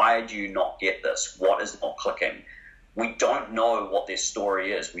think, why do you not get this? What is not clicking? We don't know what their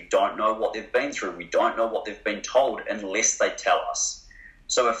story is. We don't know what they've been through. We don't know what they've been told unless they tell us.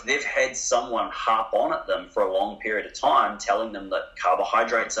 So if they've had someone harp on at them for a long period of time, telling them that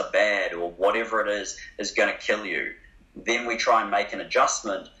carbohydrates are bad or whatever it is going to kill you, then we try and make an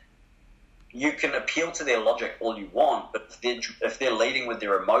adjustment. You can appeal to their logic all you want, but if they're leading with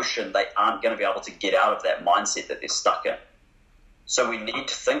their emotion, they aren't going to be able to get out of that mindset that they're stuck in. So we need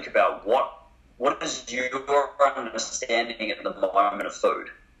to think about what is your understanding at the moment of food.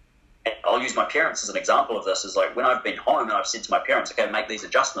 And I'll use my parents as an example of this. Is like when I've been home and I've said to my parents, okay, make these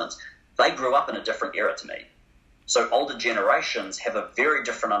adjustments, they grew up in a different era to me. So older generations have a very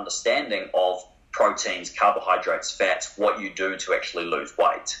different understanding of proteins, carbohydrates, fats, what you do to actually lose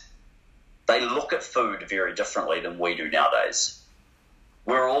weight. They look at food very differently than we do nowadays.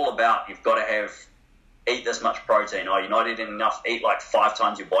 We're all about, you've got to eat this much protein. Oh, you're not eating enough, eat like 5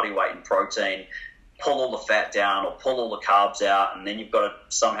 times your body weight in protein, pull all the fat down or pull all the carbs out, and then you've got to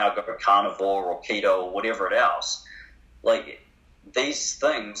somehow go carnivore or keto or whatever else. Like, these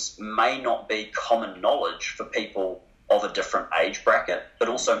things may not be common knowledge for people of a different age bracket, but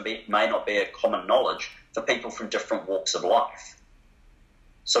also may not be a common knowledge for people from different walks of life.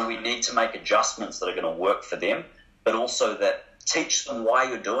 So we need to make adjustments that are going to work for them, but also that teach them why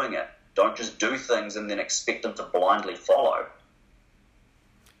you're doing it. Don't just do things and then expect them to blindly follow.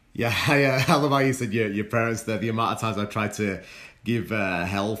 Yeah, I love how you said your parents there. The amount of times I've tried to give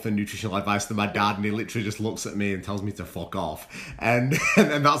health and nutritional advice to my dad, and he literally just looks at me and tells me to fuck off. And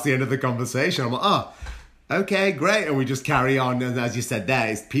that's the end of the conversation. I'm like, oh, okay, great. And we just carry on. And as you said there,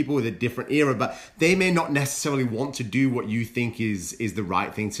 it's people with a different era, but they may not necessarily want to do what you think is the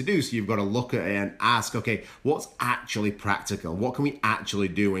right thing to do. So you've got to look at it and ask, okay, what's actually practical? What can we actually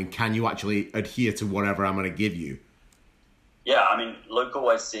do? And can you actually adhere to whatever I'm going to give you? Yeah, I mean, Luke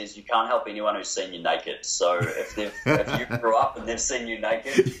always says you can't help anyone who's seen you naked. So if you grew up and they've seen you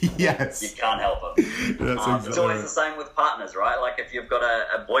naked, yes, you can't help them. Exactly. It's always the same with partners, right? Like if you've got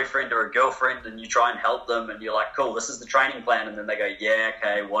a boyfriend or a girlfriend and you try and help them and you're like, cool, this is the training plan. And then they go, yeah,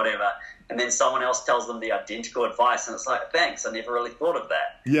 okay, whatever. And then someone else tells them the identical advice. And it's like, thanks, I never really thought of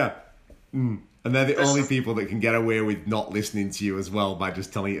that. Yeah. And they're the only people that can get away with not listening to you as well by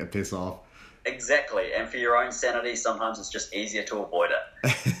just telling you to piss off. Exactly, and for your own sanity, sometimes it's just easier to avoid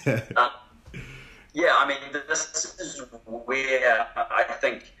it. Yeah, I mean, this is where I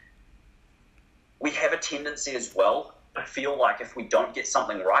think we have a tendency as well to feel like if we don't get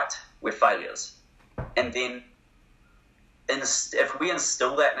something right, we're failures. And then if we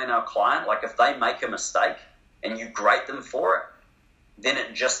instill that in our client, like if they make a mistake and you grade them for it, then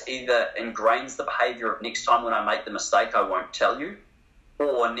it just either ingrains the behavior of next time when I make the mistake, I won't tell you,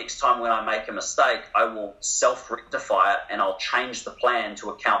 or next time when I make a mistake, I will self-rectify it and I'll change the plan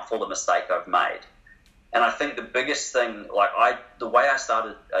to account for the mistake I've made. And I think the biggest thing, the way I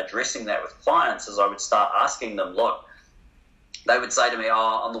started addressing that with clients is I would start asking them, look, they would say to me, oh,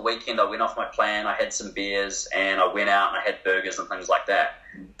 on the weekend I went off my plan, I had some beers and I went out and I had burgers and things like that.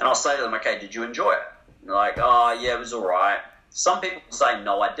 And I'll say to them, okay, did you enjoy it? And they're like, oh, yeah, it was all right. Some people say,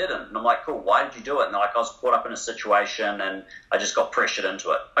 no, I didn't. And I'm like, cool, why did you do it? And they're like, I was caught up in a situation and I just got pressured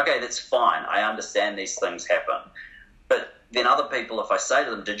into it. Okay, that's fine. I understand these things happen. But then other people, if I say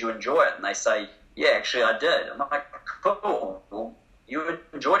to them, did you enjoy it? And they say, yeah, actually I did. I'm like, cool, well, you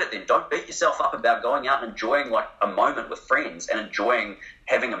enjoyed it then. Don't beat yourself up about going out and enjoying like a moment with friends and enjoying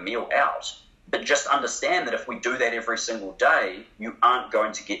having a meal out. But just understand that if we do that every single day, you aren't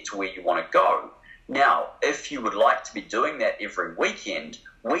going to get to where you want to go. Now, if you would like to be doing that every weekend,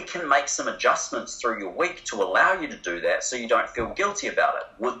 we can make some adjustments through your week to allow you to do that so you don't feel guilty about it.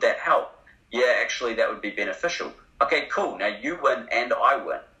 Would that help? Yeah, actually, that would be beneficial. Okay, cool. Now you win and I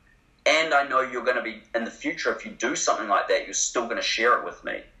win. And I know you're going to be, in the future, if you do something like that, you're still going to share it with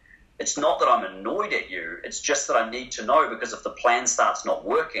me. It's not that I'm annoyed at you. It's just that I need to know, because if the plan starts not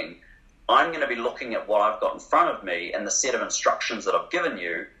working, I'm going to be looking at what I've got in front of me and the set of instructions that I've given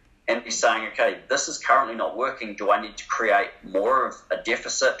you, and be saying, okay, this is currently not working. Do I need to create more of a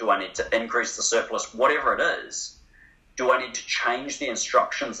deficit? Do I need to increase the surplus? Whatever it is, do I need to change the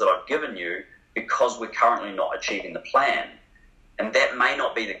instructions that I've given you because we're currently not achieving the plan? And that may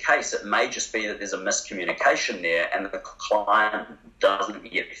not be the case. It may just be that there's a miscommunication there and the client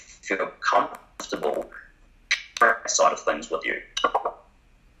doesn't yet feel comfortable that side of things with you.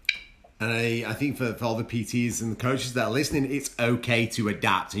 And I think for all the PTs and the coaches that are listening, it's okay to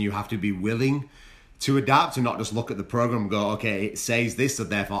adapt, and you have to be willing to adapt and not just look at the program and go, okay, it says this, so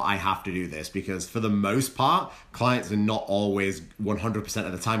therefore I have to do this. Because for the most part, clients are not always 100%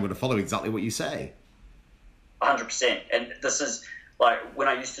 of the time going to follow exactly what you say. 100%. And this is like when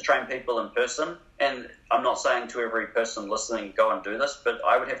I used to train people in person, and I'm not saying to every person listening, go and do this, but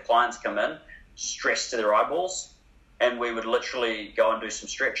I would have clients come in stressed to their eyeballs, and we would literally go and do some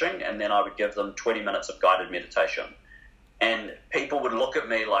stretching, and then I would give them 20 minutes of guided meditation. And people would look at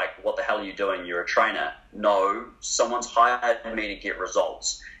me like, what the hell are you doing? You're a trainer. No, someone's hired me to get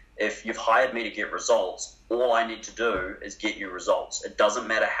results. If you've hired me to get results, all I need to do is get you results. It doesn't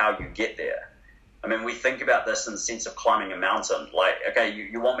matter how you get there. I mean, we think about this in the sense of climbing a mountain. Like, okay,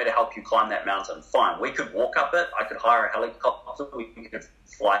 you want me to help you climb that mountain? Fine. We could walk up it. I could hire a helicopter. We could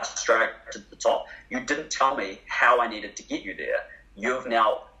fly straight to the top. You didn't tell me how I needed to get you there. You've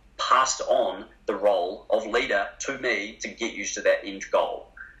now passed on the role of leader to me to get you to that end goal.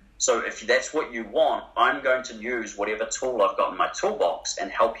 So if that's what you want, I'm going to use whatever tool I've got in my toolbox and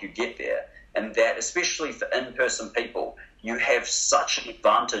help you get there. And that, especially for in-person people, you have such an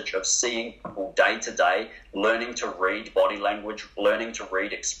advantage of seeing people day to day, learning to read body language, learning to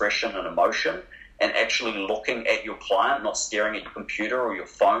read expression and emotion, and actually looking at your client, not staring at your computer or your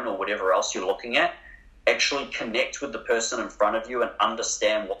phone or whatever else you're looking at. Actually connect with the person in front of you and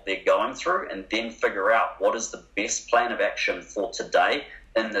understand what they're going through, and then figure out what is the best plan of action for today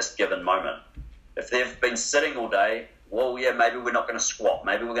in this given moment. If they've been sitting all day, well, yeah, maybe we're not going to squat.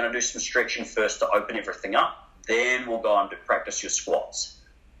 Maybe we're going to do some stretching first to open everything up. Then we'll go on to practice your squats.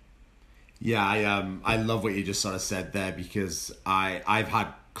 Yeah, I love what you just sort of said there, because I've had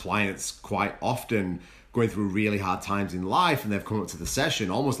clients quite often going through really hard times in life, and they've come up to the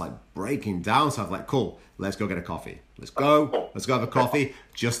session almost like breaking down. So I'm like, cool, let's go get a coffee. Let's go have a coffee.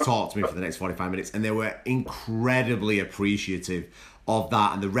 Just talk to me for the next 45 minutes. And they were incredibly appreciative of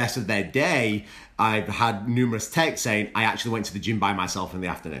that. And the rest of their day, I've had numerous texts saying, I actually went to the gym by myself in the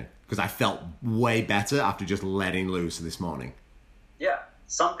afternoon because I felt way better after just letting loose this morning. Yeah.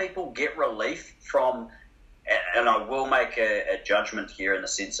 Some people get relief from, and I will make a judgment here in the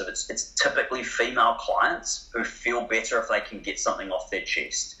sense of it's typically female clients who feel better if they can get something off their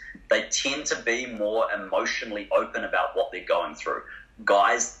chest. They tend to be more emotionally open about what they're going through.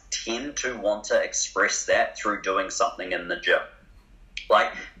 Guys tend to want to express that through doing something in the gym.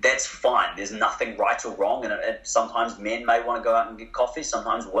 Like, that's fine. There's nothing right or wrong. And sometimes men may want to go out and get coffee.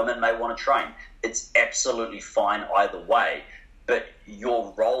 Sometimes women may want to train. It's absolutely fine either way. But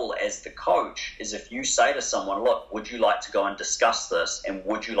your role as the coach is, if you say to someone, look, would you like to go and discuss this? And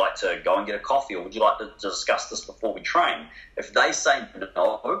would you like to go and get a coffee? Or would you like to discuss this before we train? If they say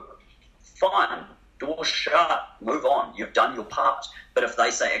no, fine, door shut, move on. You've done your part. But if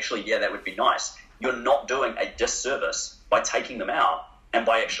they say, actually, yeah, that would be nice, you're not doing a disservice by taking them out and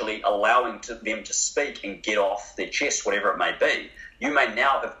by actually allowing them to speak and get off their chest, whatever it may be. You may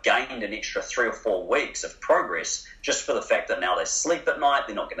now have gained an extra 3 or 4 weeks of progress just for the fact that now they sleep at night,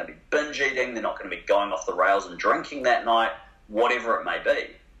 they're not going to be binge eating, they're not going to be going off the rails and drinking that night, whatever it may be.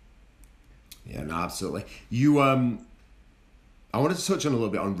 Yeah, no, absolutely. I wanted to touch on a little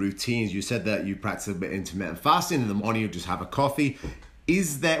bit on routines. You said that you practice a bit intermittent fasting. In the morning, you just have a coffee.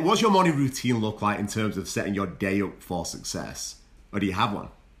 What's your morning routine look like in terms of setting your day up for success? Or do you have one?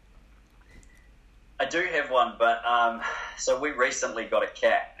 I do have one, but so we recently got a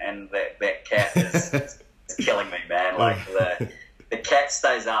cat, and that cat is killing me, man. Like, the cat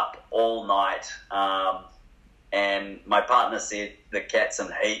stays up all night, and my partner said the cat's in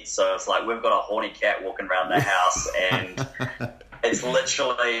heat, so it's like we've got a horny cat walking around the house, and it's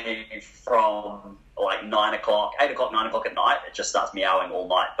literally from like 8 o'clock, 9 o'clock at night, it just starts meowing all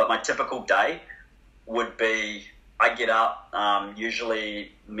night. But my typical day would be, I get up,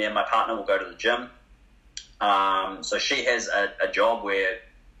 usually me and my partner will go to the gym. So she has a job where,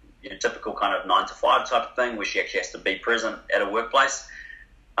 typical kind of 9 to 5 type of thing, where she actually has to be present at a workplace.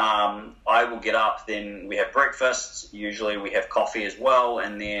 I will get up, then we have breakfast, usually we have coffee as well,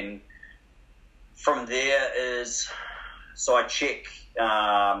 and then from there so I check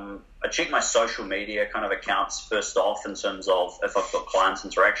my social media kind of accounts first off, in terms of if I've got clients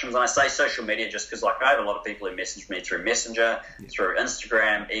interactions. And I say social media just because, like, I have a lot of people who message me through Messenger, through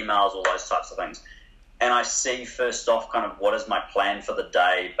Instagram, emails, all those types of things. And I see first off kind of what is my plan for the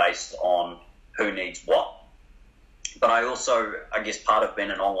day based on who needs what. But I also, I guess part of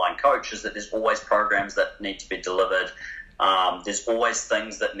being an online coach is that there's always programs that need to be delivered. There's always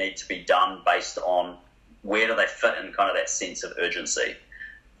things that need to be done based on where do they fit in kind of that sense of urgency.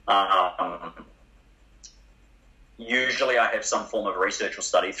 Usually I have some form of research or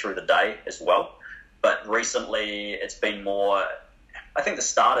study through the day as well. But recently it's been more, I think the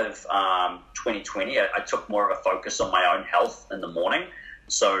start of 2020, I took more of a focus on my own health in the morning.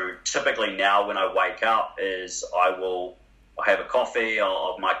 So typically now when I wake up I'll have a coffee,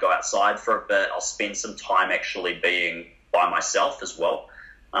 I might go outside for a bit, I'll spend some time actually being by myself as well.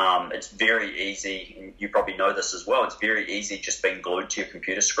 It's very easy, and you probably know this as well, it's very easy just being glued to your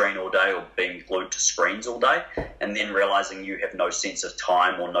computer screen all day or being glued to screens all day and then realizing you have no sense of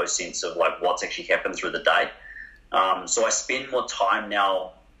time or no sense of like what's actually happened through the day. So I spend more time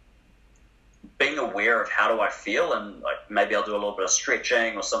now being aware of how do I feel, and like maybe I'll do a little bit of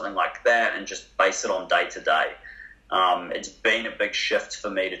stretching or something like that and just base it on day to day. It's been a big shift for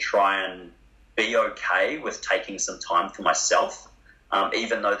me to try and be okay with taking some time for myself.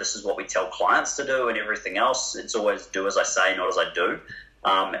 Even though this is what we tell clients to do and everything else, it's always do as I say, not as I do.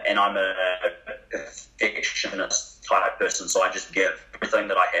 And I'm a perfectionist type person, so I just give everything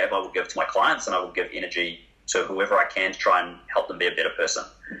that I have, I will give to my clients, and I will give energy to whoever I can to try and help them be a better person.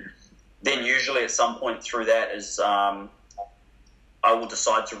 Then usually at some point through that is I will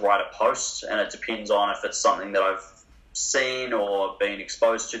decide to write a post, and it depends on if it's something that I've seen or been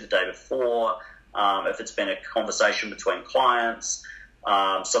exposed to the day before, if it's been a conversation between clients.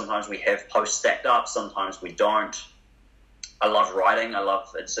 Sometimes we have posts stacked up, sometimes we don't. I love writing.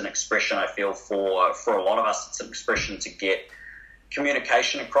 It's an expression I feel for a lot of us. It's an expression to get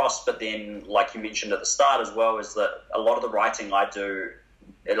communication across, but then like you mentioned at the start as well, is that a lot of the writing I do,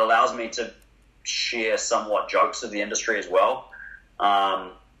 it allows me to share somewhat jokes of the industry as well. I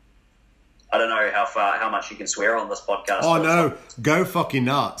don't know how much you can swear on this podcast. Oh no, go fucking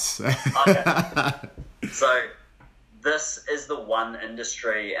nuts. Okay. So this is the one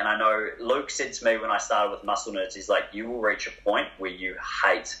industry, and I know Luke said to me when I started with Muscle Nerds, he's like, you will reach a point where you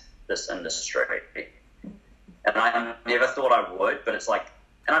hate this industry. And I never thought I would, but it's like,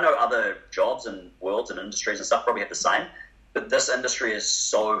 and I know other jobs and worlds and industries and stuff probably have the same, but this industry is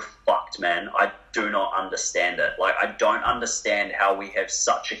so fucked, man. I do not understand it. Like, I don't understand how we have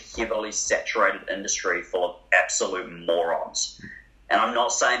such a heavily saturated industry full of absolute morons. And I'm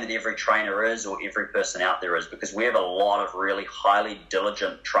not saying that every trainer is or every person out there is, because we have a lot of really highly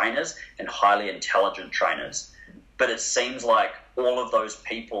diligent trainers and highly intelligent trainers. But it seems like all of those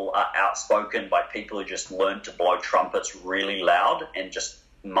people are outspoken by people who just learn to blow trumpets really loud and just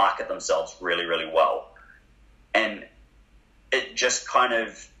market themselves really, really well. And it just kind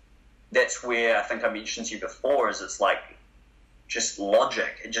of, that's where I think I mentioned to you before, is it's like just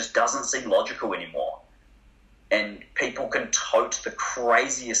logic. It just doesn't seem logical anymore. And people can tote the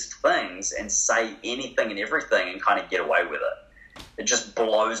craziest things and say anything and everything and kind of get away with it. It just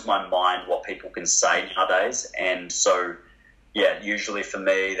blows my mind what people can say nowadays. And so, yeah, usually for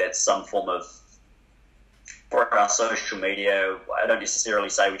me, that's some form of, for our social media, I don't necessarily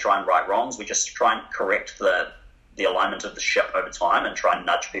say we try and right wrongs. We just try and correct the alignment of the ship over time and try and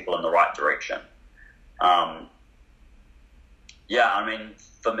nudge people in the right direction. Yeah, I mean,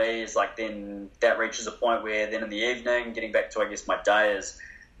 for me, it's like then that reaches a point where then in the evening, getting back to, I guess, my day is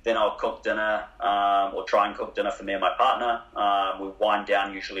then I'll cook dinner or try and cook dinner for me and my partner. We wind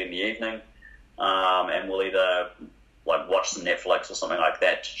down usually in the evening and we'll either like watch some Netflix or something like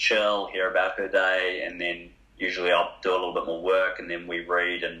that to chill, hear about her day, and then usually I'll do a little bit more work and then we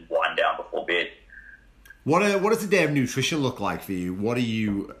read and wind down before bed. What does a day of nutrition look like for you? What are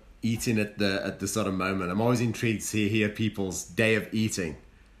you eating at the sort of moment? I'm always intrigued to hear people's day of eating.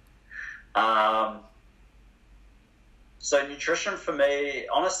 So nutrition for me,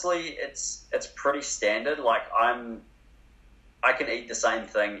 honestly, it's pretty standard. Like I can eat the same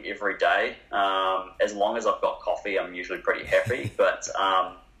thing every day. As long as I've got coffee, I'm usually pretty happy. But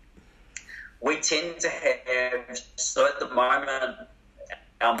we tend to have, so at the moment,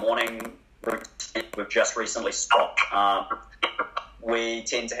 our morning routine, we've just recently stopped. We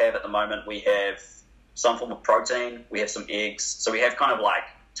tend to have at the moment, we have some form of protein, we have some eggs. So we have kind of like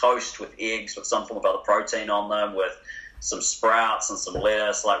toast with eggs with some form of other protein on them, with some sprouts and some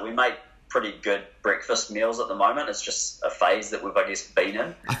lettuce. Like, we make pretty good breakfast meals at the moment. It's just a phase that we've, I guess, been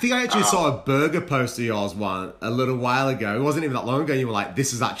in. I think I actually saw a burger post of yours one a little while ago. It wasn't even that long ago. You were like,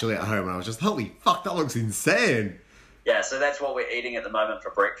 this is actually at home. And I was just, holy fuck, that looks insane. Yeah, so that's what we're eating at the moment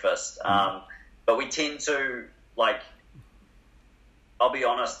for breakfast. But we tend to, like, I'll be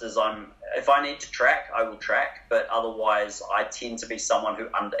honest, if I need to track, I will track, but otherwise I tend to be someone who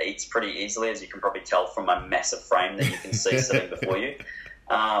undereats pretty easily, as you can probably tell from my massive frame that you can see sitting before you.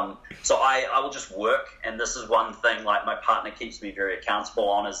 So I will just work, and this is one thing, like, my partner keeps me very accountable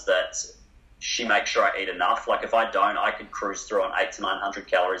on, is that she makes sure I eat enough. Like, if I don't, I could cruise through on 800 to 900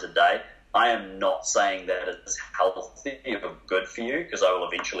 calories a day. I am not saying that it's healthy or good for you, because I will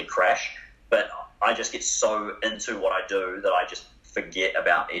eventually crash, but I just get so into what I do that I just forget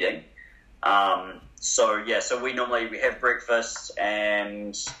about eating. So we have breakfast,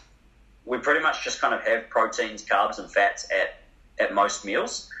 and we pretty much just kind of have proteins, carbs and fats at most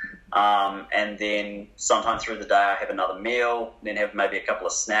meals. And then sometime through the day I have another meal, then have maybe a couple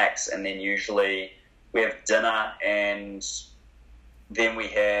of snacks, and then usually we have dinner, and then we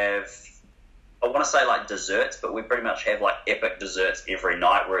have, I want to say like desserts, but we pretty much have like epic desserts every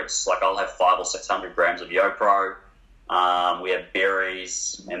night where it's like I'll have 500 or 600 grams of YoPro. We have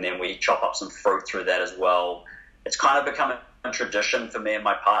berries, and then we chop up some fruit through that as well. It's kind of become a tradition for me and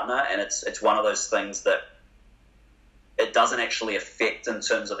my partner, and it's one of those things that it doesn't actually affect in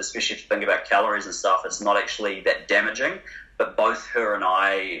terms of, especially if you think about calories and stuff, it's not actually that damaging. But both her and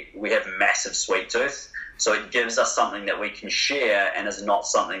I, we have massive sweet tooth, so it gives us something that we can share, and is not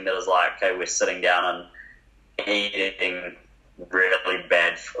something that is like, okay, we're sitting down and eating really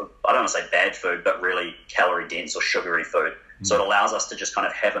bad, I don't want to say bad food, but really calorie dense or sugary food. So it allows us to just kind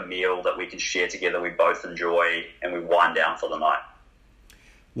of have a meal that we can share together, we both enjoy, and we wind down for the night.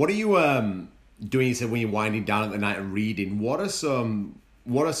 What are you doing? You said when you're winding down at the night and reading, what are some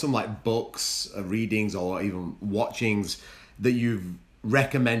like books, readings, or even watchings that you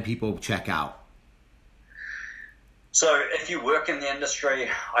recommend people check out? So if you work in the industry,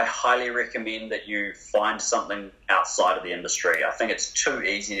 I highly recommend that you find something outside of the industry. I think it's too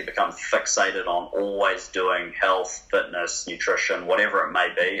easy to become fixated on always doing health, fitness, nutrition, whatever it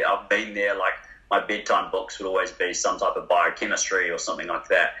may be. I've been there, like my bedtime books would always be some type of biochemistry or something like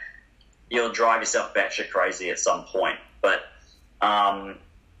that. You'll drive yourself batshit crazy at some point. But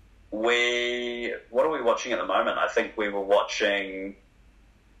what are we watching at the moment? I think we were watching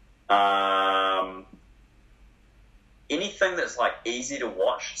anything that's like easy to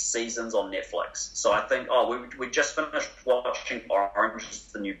watch seasons on Netflix. So I think, we just finished watching Orange is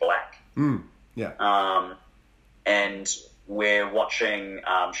the New Black. Yeah. And we're watching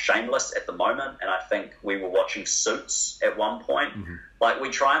Shameless at the moment, and I think we were watching Suits at one point. Mm-hmm. Like, we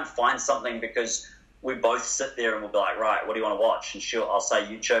try and find something because we both sit there and we'll be like, right, what do you want to watch? And I'll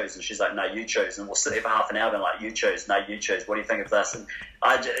say, you choose. And she's like, no, you choose. And we'll sit there for half an hour and like, you choose. No, you choose. What do you think of this? And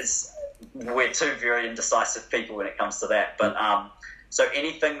we're two very indecisive people when it comes to that. But so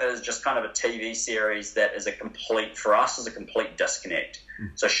anything that is just kind of a TV series that is a complete disconnect.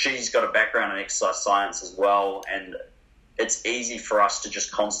 So she's got a background in exercise science as well, and it's easy for us to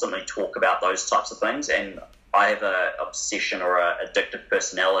just constantly talk about those types of things. And I have an obsession or an addictive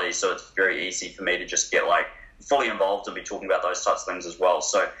personality, so it's very easy for me to just get like fully involved and be talking about those types of things as well.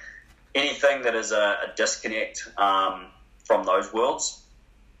 So anything that is a disconnect from those worlds.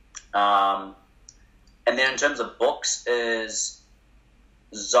 And then in terms of books is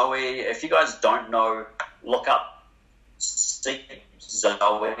Zoe. If you guys don't know, look up Zoe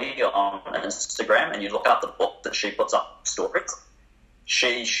on Instagram, and you look up the book that she puts up stories.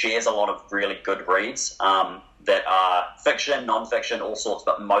 She shares a lot of really good reads that are fiction, non-fiction, all sorts,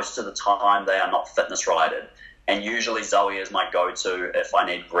 but most of the time they are not fitness related. And usually Zoe is my go-to if I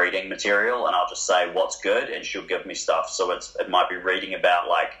need reading material, and I'll just say what's good, and she'll give me stuff. So it might be reading about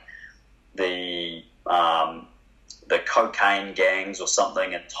like the cocaine gangs or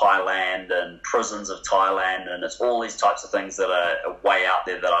something in Thailand and prisons of Thailand, and it's all these types of things that are way out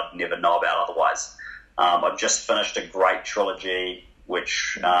there that I'd never know about otherwise. I've just finished a great trilogy,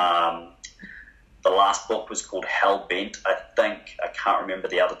 which the last book was called Hell Bent, I think. I can't remember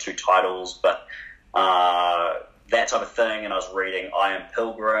the other two titles, but that type of thing. And I was reading I Am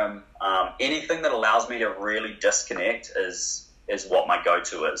Pilgrim. Anything that allows me to really disconnect is what my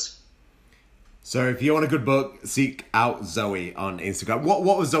go-to is. So if you want a good book, seek out Zoe on Instagram. What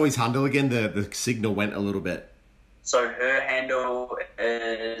was Zoe's handle again? The signal went a little bit. So her handle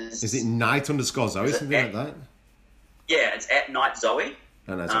is... Is it Night_Zoe, something like that? Yeah, it's at Night Zoe.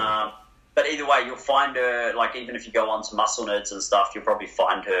 Oh, that's right. But either way, you'll find her, like even if you go on to Muscle Nerds and stuff, you'll probably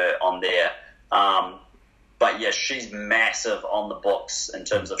find her on there. But yeah, she's massive on the books in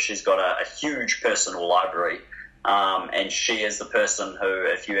terms of she's got a huge personal library. And she is the person who,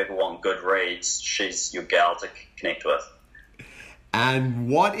 if you ever want good reads, she's your gal to connect with. And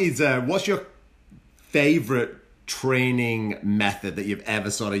what's your favorite training method that you've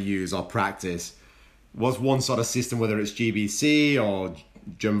ever sort of used or practiced? What's one sort of system, whether it's GBC or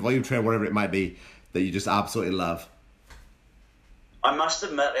German volume train, whatever it might be, that you just absolutely love? I must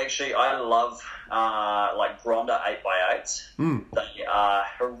admit, actually, I love like Gronda 8x8s. They are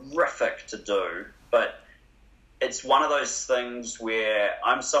horrific to do, but it's one of those things where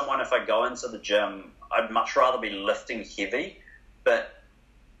I'm someone, if I go into the gym, I'd much rather be lifting heavy, but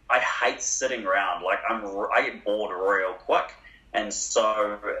I hate sitting around. Like I get bored real quick. And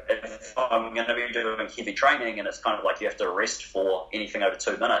so if I'm going to be doing heavy training and it's kind of like you have to rest for anything over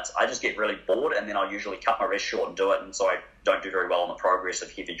 2 minutes, I just get really bored, and then I'll usually cut my rest short and do it. And so I don't do very well on the progress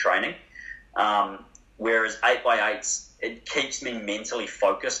of heavy training. Whereas 8x8s, it keeps me mentally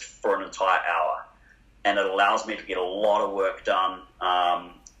focused for an entire hour, and it allows me to get a lot of work done.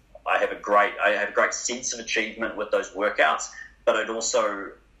 I have a great sense of achievement with those workouts, but it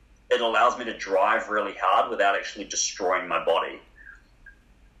allows me to drive really hard without actually destroying my body.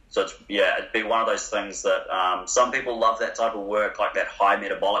 So it'd be one of those things that some people love that type of work, like that high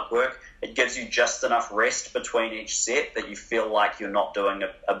metabolic work. It gives you just enough rest between each set that you feel like you're not doing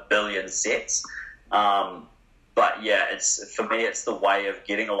a billion sets. But yeah, for me, it's the way of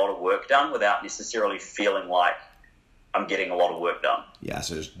getting a lot of work done without necessarily feeling like I'm getting a lot of work done. Yeah,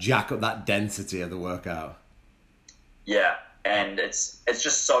 so just jack up that density of the workout. Yeah, and it's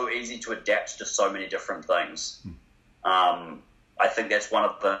just so easy to adapt to so many different things. I think that's one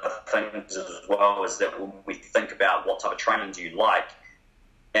of the things as well, is that when we think about what type of training do you like,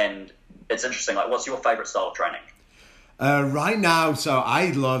 and it's interesting, like, what's your favorite style of training? Right now, so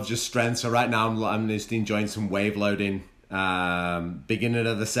I love just strength. So right now I'm just enjoying some wave loading, beginning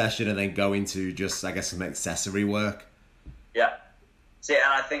of the session, and then go into just, I guess, some accessory work. Yeah. See, and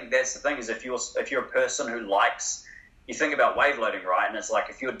I think that's the thing, is if you're a person who likes, you think about wave loading, right? And it's like,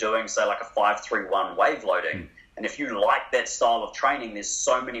 if you're doing, say, like a 5-3-1 wave loading, and if you like that style of training, there's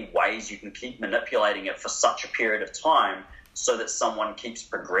so many ways you can keep manipulating it for such a period of time so that someone keeps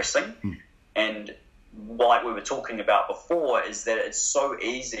progressing. And like we were talking about before, is that it's so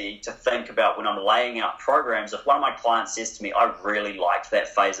easy to think about when I'm laying out programs. If one of my clients says to me, I really liked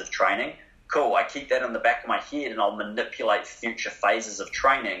that phase of training, cool, I keep that in the back of my head, and I'll manipulate future phases of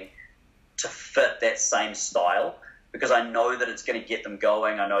training to fit that same style, because I know that it's going to get them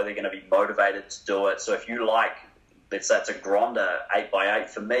going. I know they're going to be motivated to do it. So if you like, let's say it's a Gronda 8x8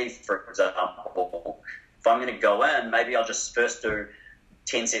 for me, for example, if I'm going to go in, maybe I'll just first do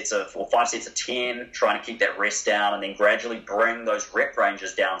 5 sets of 10, trying to keep that rest down, and then gradually bring those rep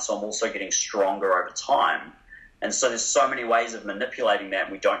ranges down, so I'm also getting stronger over time. And so there's so many ways of manipulating that,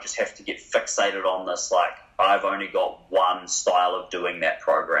 and we don't just have to get fixated on this, like, I've only got one style of doing that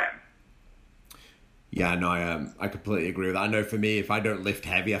program. Yeah, no, I completely agree with that. I know for me, if I don't lift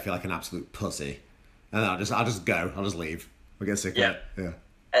heavy, I feel like an absolute pussy, and I'll just go, I'll just leave. I get sick of it. Yeah.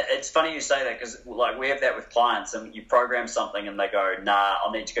 It's funny you say that, because like we have that with clients, and you program something and they go, nah,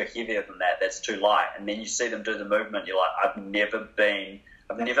 I'll need to go heavier than that. That's too light. And then you see them do the movement. You're like, I've never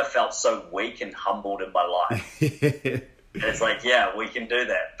felt so weak and humbled in my life. It's like, yeah, we can do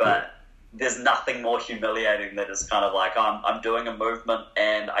that. But there's nothing more humiliating than it's kind of like, I'm doing a movement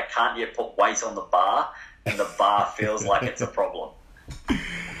and I can't yet put weight on the bar, and the bar feels like it's a problem.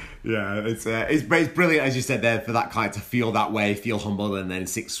 Yeah, it's brilliant, as you said there, for that client to feel that way, feel humble, and then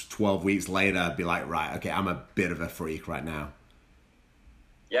 6-12 weeks later be like, right, okay, I'm a bit of a freak right now.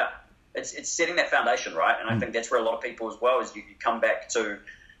 Yeah, it's setting that foundation, right? And I think that's where a lot of people as well, is you come back to,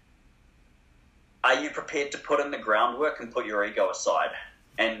 are you prepared to put in the groundwork and put your ego aside?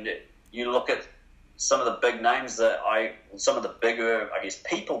 And you look at some of the big names some of the bigger, I guess,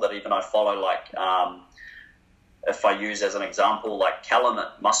 people that even I follow, like, if I use as an example, like Callum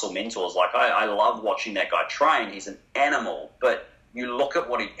at Muscle Mentors, like I love watching that guy train. He's an animal, but you look at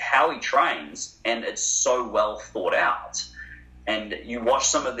how he trains, and it's so well thought out. And you watch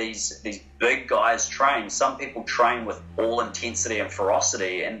some of these big guys train. Some people train with all intensity and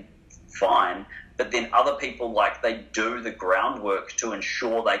ferocity, and fine. But then other people, like, they do the groundwork to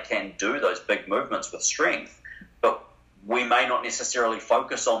ensure they can do those big movements with strength. But we may not necessarily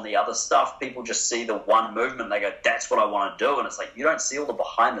focus on the other stuff. People just see the one movement, they go, that's what I want to do. And it's like, you don't see all the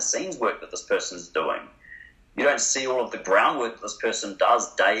behind the scenes work that this person's doing. You don't see all of the groundwork that this person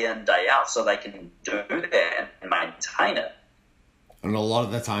does day in, day out, so they can do that and maintain it. And a lot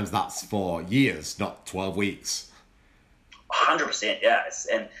of the times that's for years, not 12 weeks. 100%, yeah.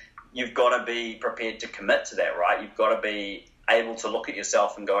 And you've got to be prepared to commit to that, right? You've got to be able to look at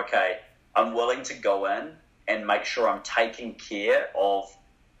yourself and go, okay, I'm willing to go in and make sure I'm taking care of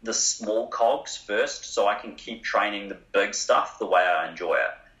the small cogs first, so I can keep training the big stuff the way I enjoy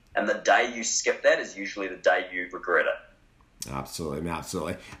it. And the day you skip that is usually the day you regret it. Absolutely.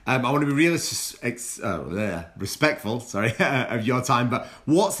 I want to be really respectful, of your time. But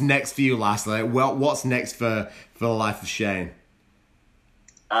what's next for you, lastly? Well, what's next for the life of Shane?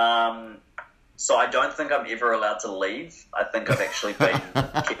 So I don't think I'm ever allowed to leave. I think I've actually been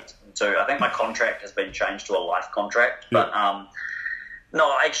kept to. I think my contract has been changed to a life contract. But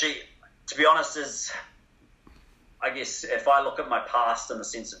no, actually, to be honest, I guess if I look at my past in the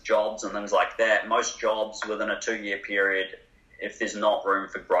sense of jobs and things like that, most jobs within a 2-year period, if there's not room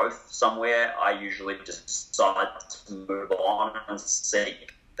for growth somewhere, I usually just decide to move on and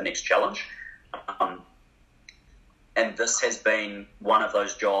seek the next challenge. And this has been one of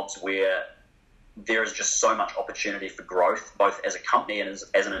those jobs where there is just so much opportunity for growth, both as a company and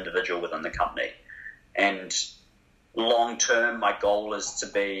as an individual within the company. And long term, my goal is to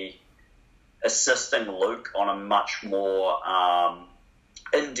be assisting Luke on a much more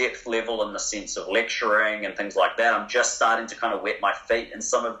in-depth level in the sense of lecturing and things like that. I'm just starting to kind of wet my feet in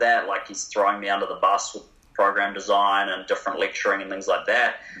some of that, like he's throwing me under the bus with program design and different lecturing and things like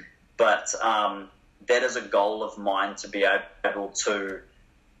that. But that is a goal of mine, to be able to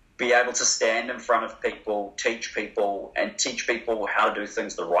stand in front of people, teach people how to do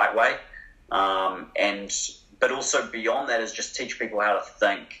things the right way. But also beyond that is just teach people how to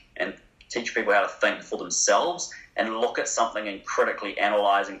think, and teach people how to think for themselves and look at something and critically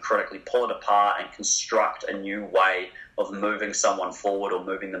analyze and critically pull it apart and construct a new way of moving someone forward or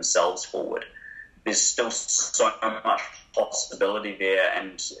moving themselves forward. There's still so much possibility there,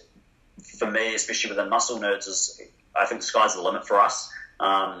 and for me, especially within Muscle Nerds, I think the sky's the limit for us.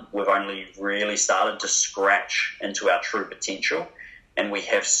 We've only really started to scratch into our true potential, and we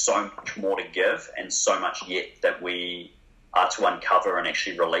have so much more to give and so much yet that we are to uncover and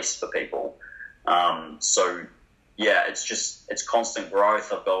actually release for people. So yeah, it's constant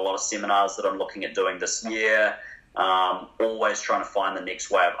growth. I've got a lot of seminars that I'm looking at doing this year, always trying to find the next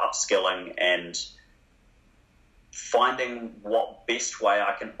way of upskilling and finding what best way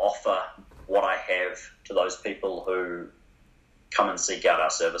I can offer what I have to those people who come and seek out our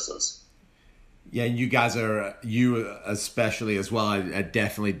services. Yeah, you guys you especially as well, are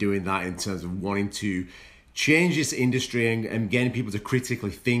definitely doing that in terms of wanting to change this industry and getting people to critically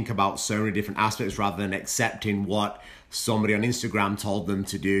think about so many different aspects rather than accepting what somebody on Instagram told them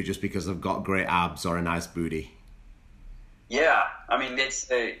to do just because they've got great abs or a nice booty. Yeah, I mean, it's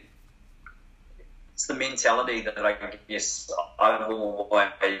the mentality that I guess I've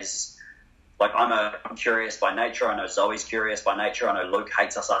always, like, I'm curious by nature. I know Zoe's curious by nature. I know Luke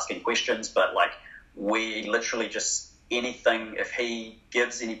hates us asking questions, but like, we literally just, anything, if he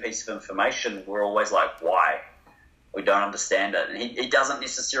gives any piece of information, we're always like, why? We don't understand it. And he doesn't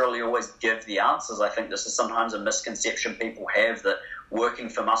necessarily always give the answers. I think this is sometimes a misconception people have, that working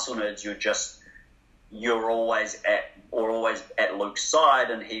for Muscle Nerds, you're always at Luke's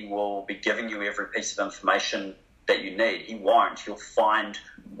side and he will be giving you every piece of information that you need. He won't. He'll find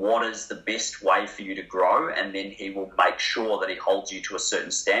what is the best way for you to grow, and then he will make sure that he holds you to a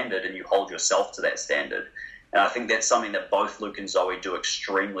certain standard and you hold yourself to that standard. And I think that's something that both Luke and Zoe do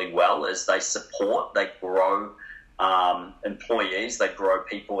extremely well, is they grow employees, they grow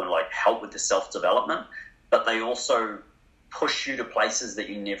people and like help with the self-development, but they also push you to places that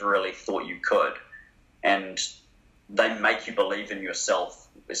you never really thought you could. And they make you believe in yourself,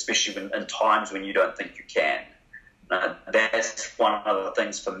 especially in times when you don't think you can. That's one of the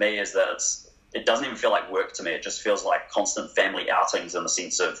things for me, is that it doesn't even feel like work to me. It just feels like constant family outings, in the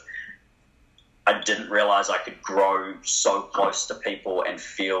sense of I didn't realize I could grow so close to people and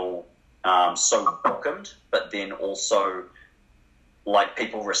feel so welcomed, but then also like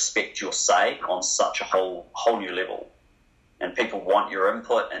people respect your say on such a whole new level. And people want your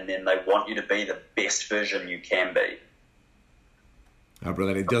input, and then they want you to be the best version you can be. Oh,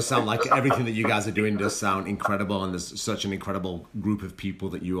 brilliant. It does sound like everything that you guys are doing does sound incredible, and there's such an incredible group of people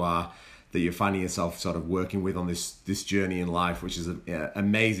that you're finding yourself sort of working with on this journey in life, which is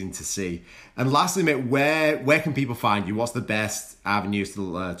amazing to see. And lastly, mate, where can people find you? What's the best avenues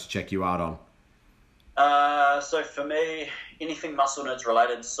to check you out on? So for me, anything Muscle Nerds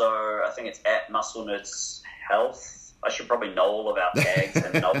related, so I think it's at Muscle Nerds Health. I should probably know all of our tags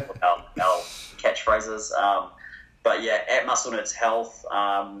and know about our catchphrases. But yeah, at Muscle Nerds Health.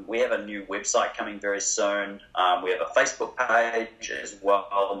 We have a new website coming very soon. We have a Facebook page as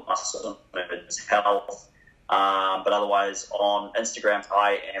well, Muscle Nerds Health. But otherwise on Instagram,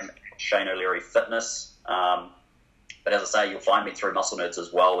 I am Shane O'Leary Fitness. But as I say, you'll find me through Muscle Nerds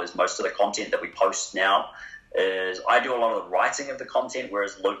as well, as most of the content that we post now is I do a lot of the writing of the content,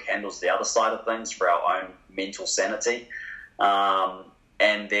 whereas Luke handles the other side of things for our own mental sanity.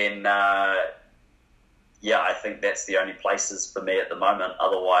 And then, I think that's the only places for me at the moment.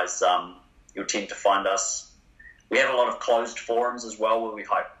 Otherwise, you'll tend to find us. We have a lot of closed forums as well, where we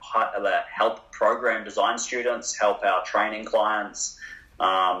help program design students, help our training clients.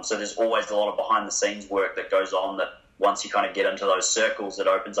 So there's always a lot of behind-the-scenes work that goes on, that once you kind of get into those circles, it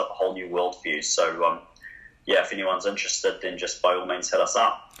opens up a whole new world for you. So, if anyone's interested, then just by all means hit us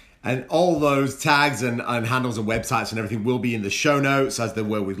up. And all those tags and handles and websites and everything will be in the show notes, as they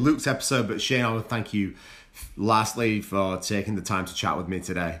were with Luke's episode. But Shane, I want to thank you lastly for taking the time to chat with me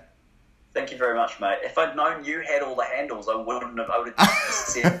today. Thank you very much, mate. If I'd known you had all the handles, I would have just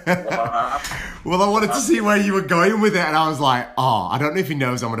said one up. Well, I wanted to see where you were going with it, and I was like, oh, I don't know if he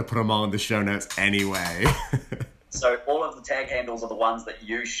knows I'm going to put them all in the show notes anyway. So all of the tag handles are the ones that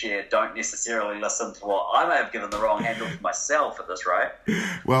you share. Don't necessarily listen to what I may have given the wrong handle to myself at this rate.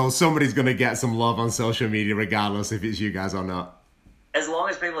 Well, somebody's going to get some love on social media regardless if it's you guys or not. As long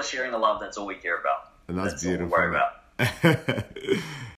as people are sharing the love, that's all we care about. And that's beautiful. All we worry about.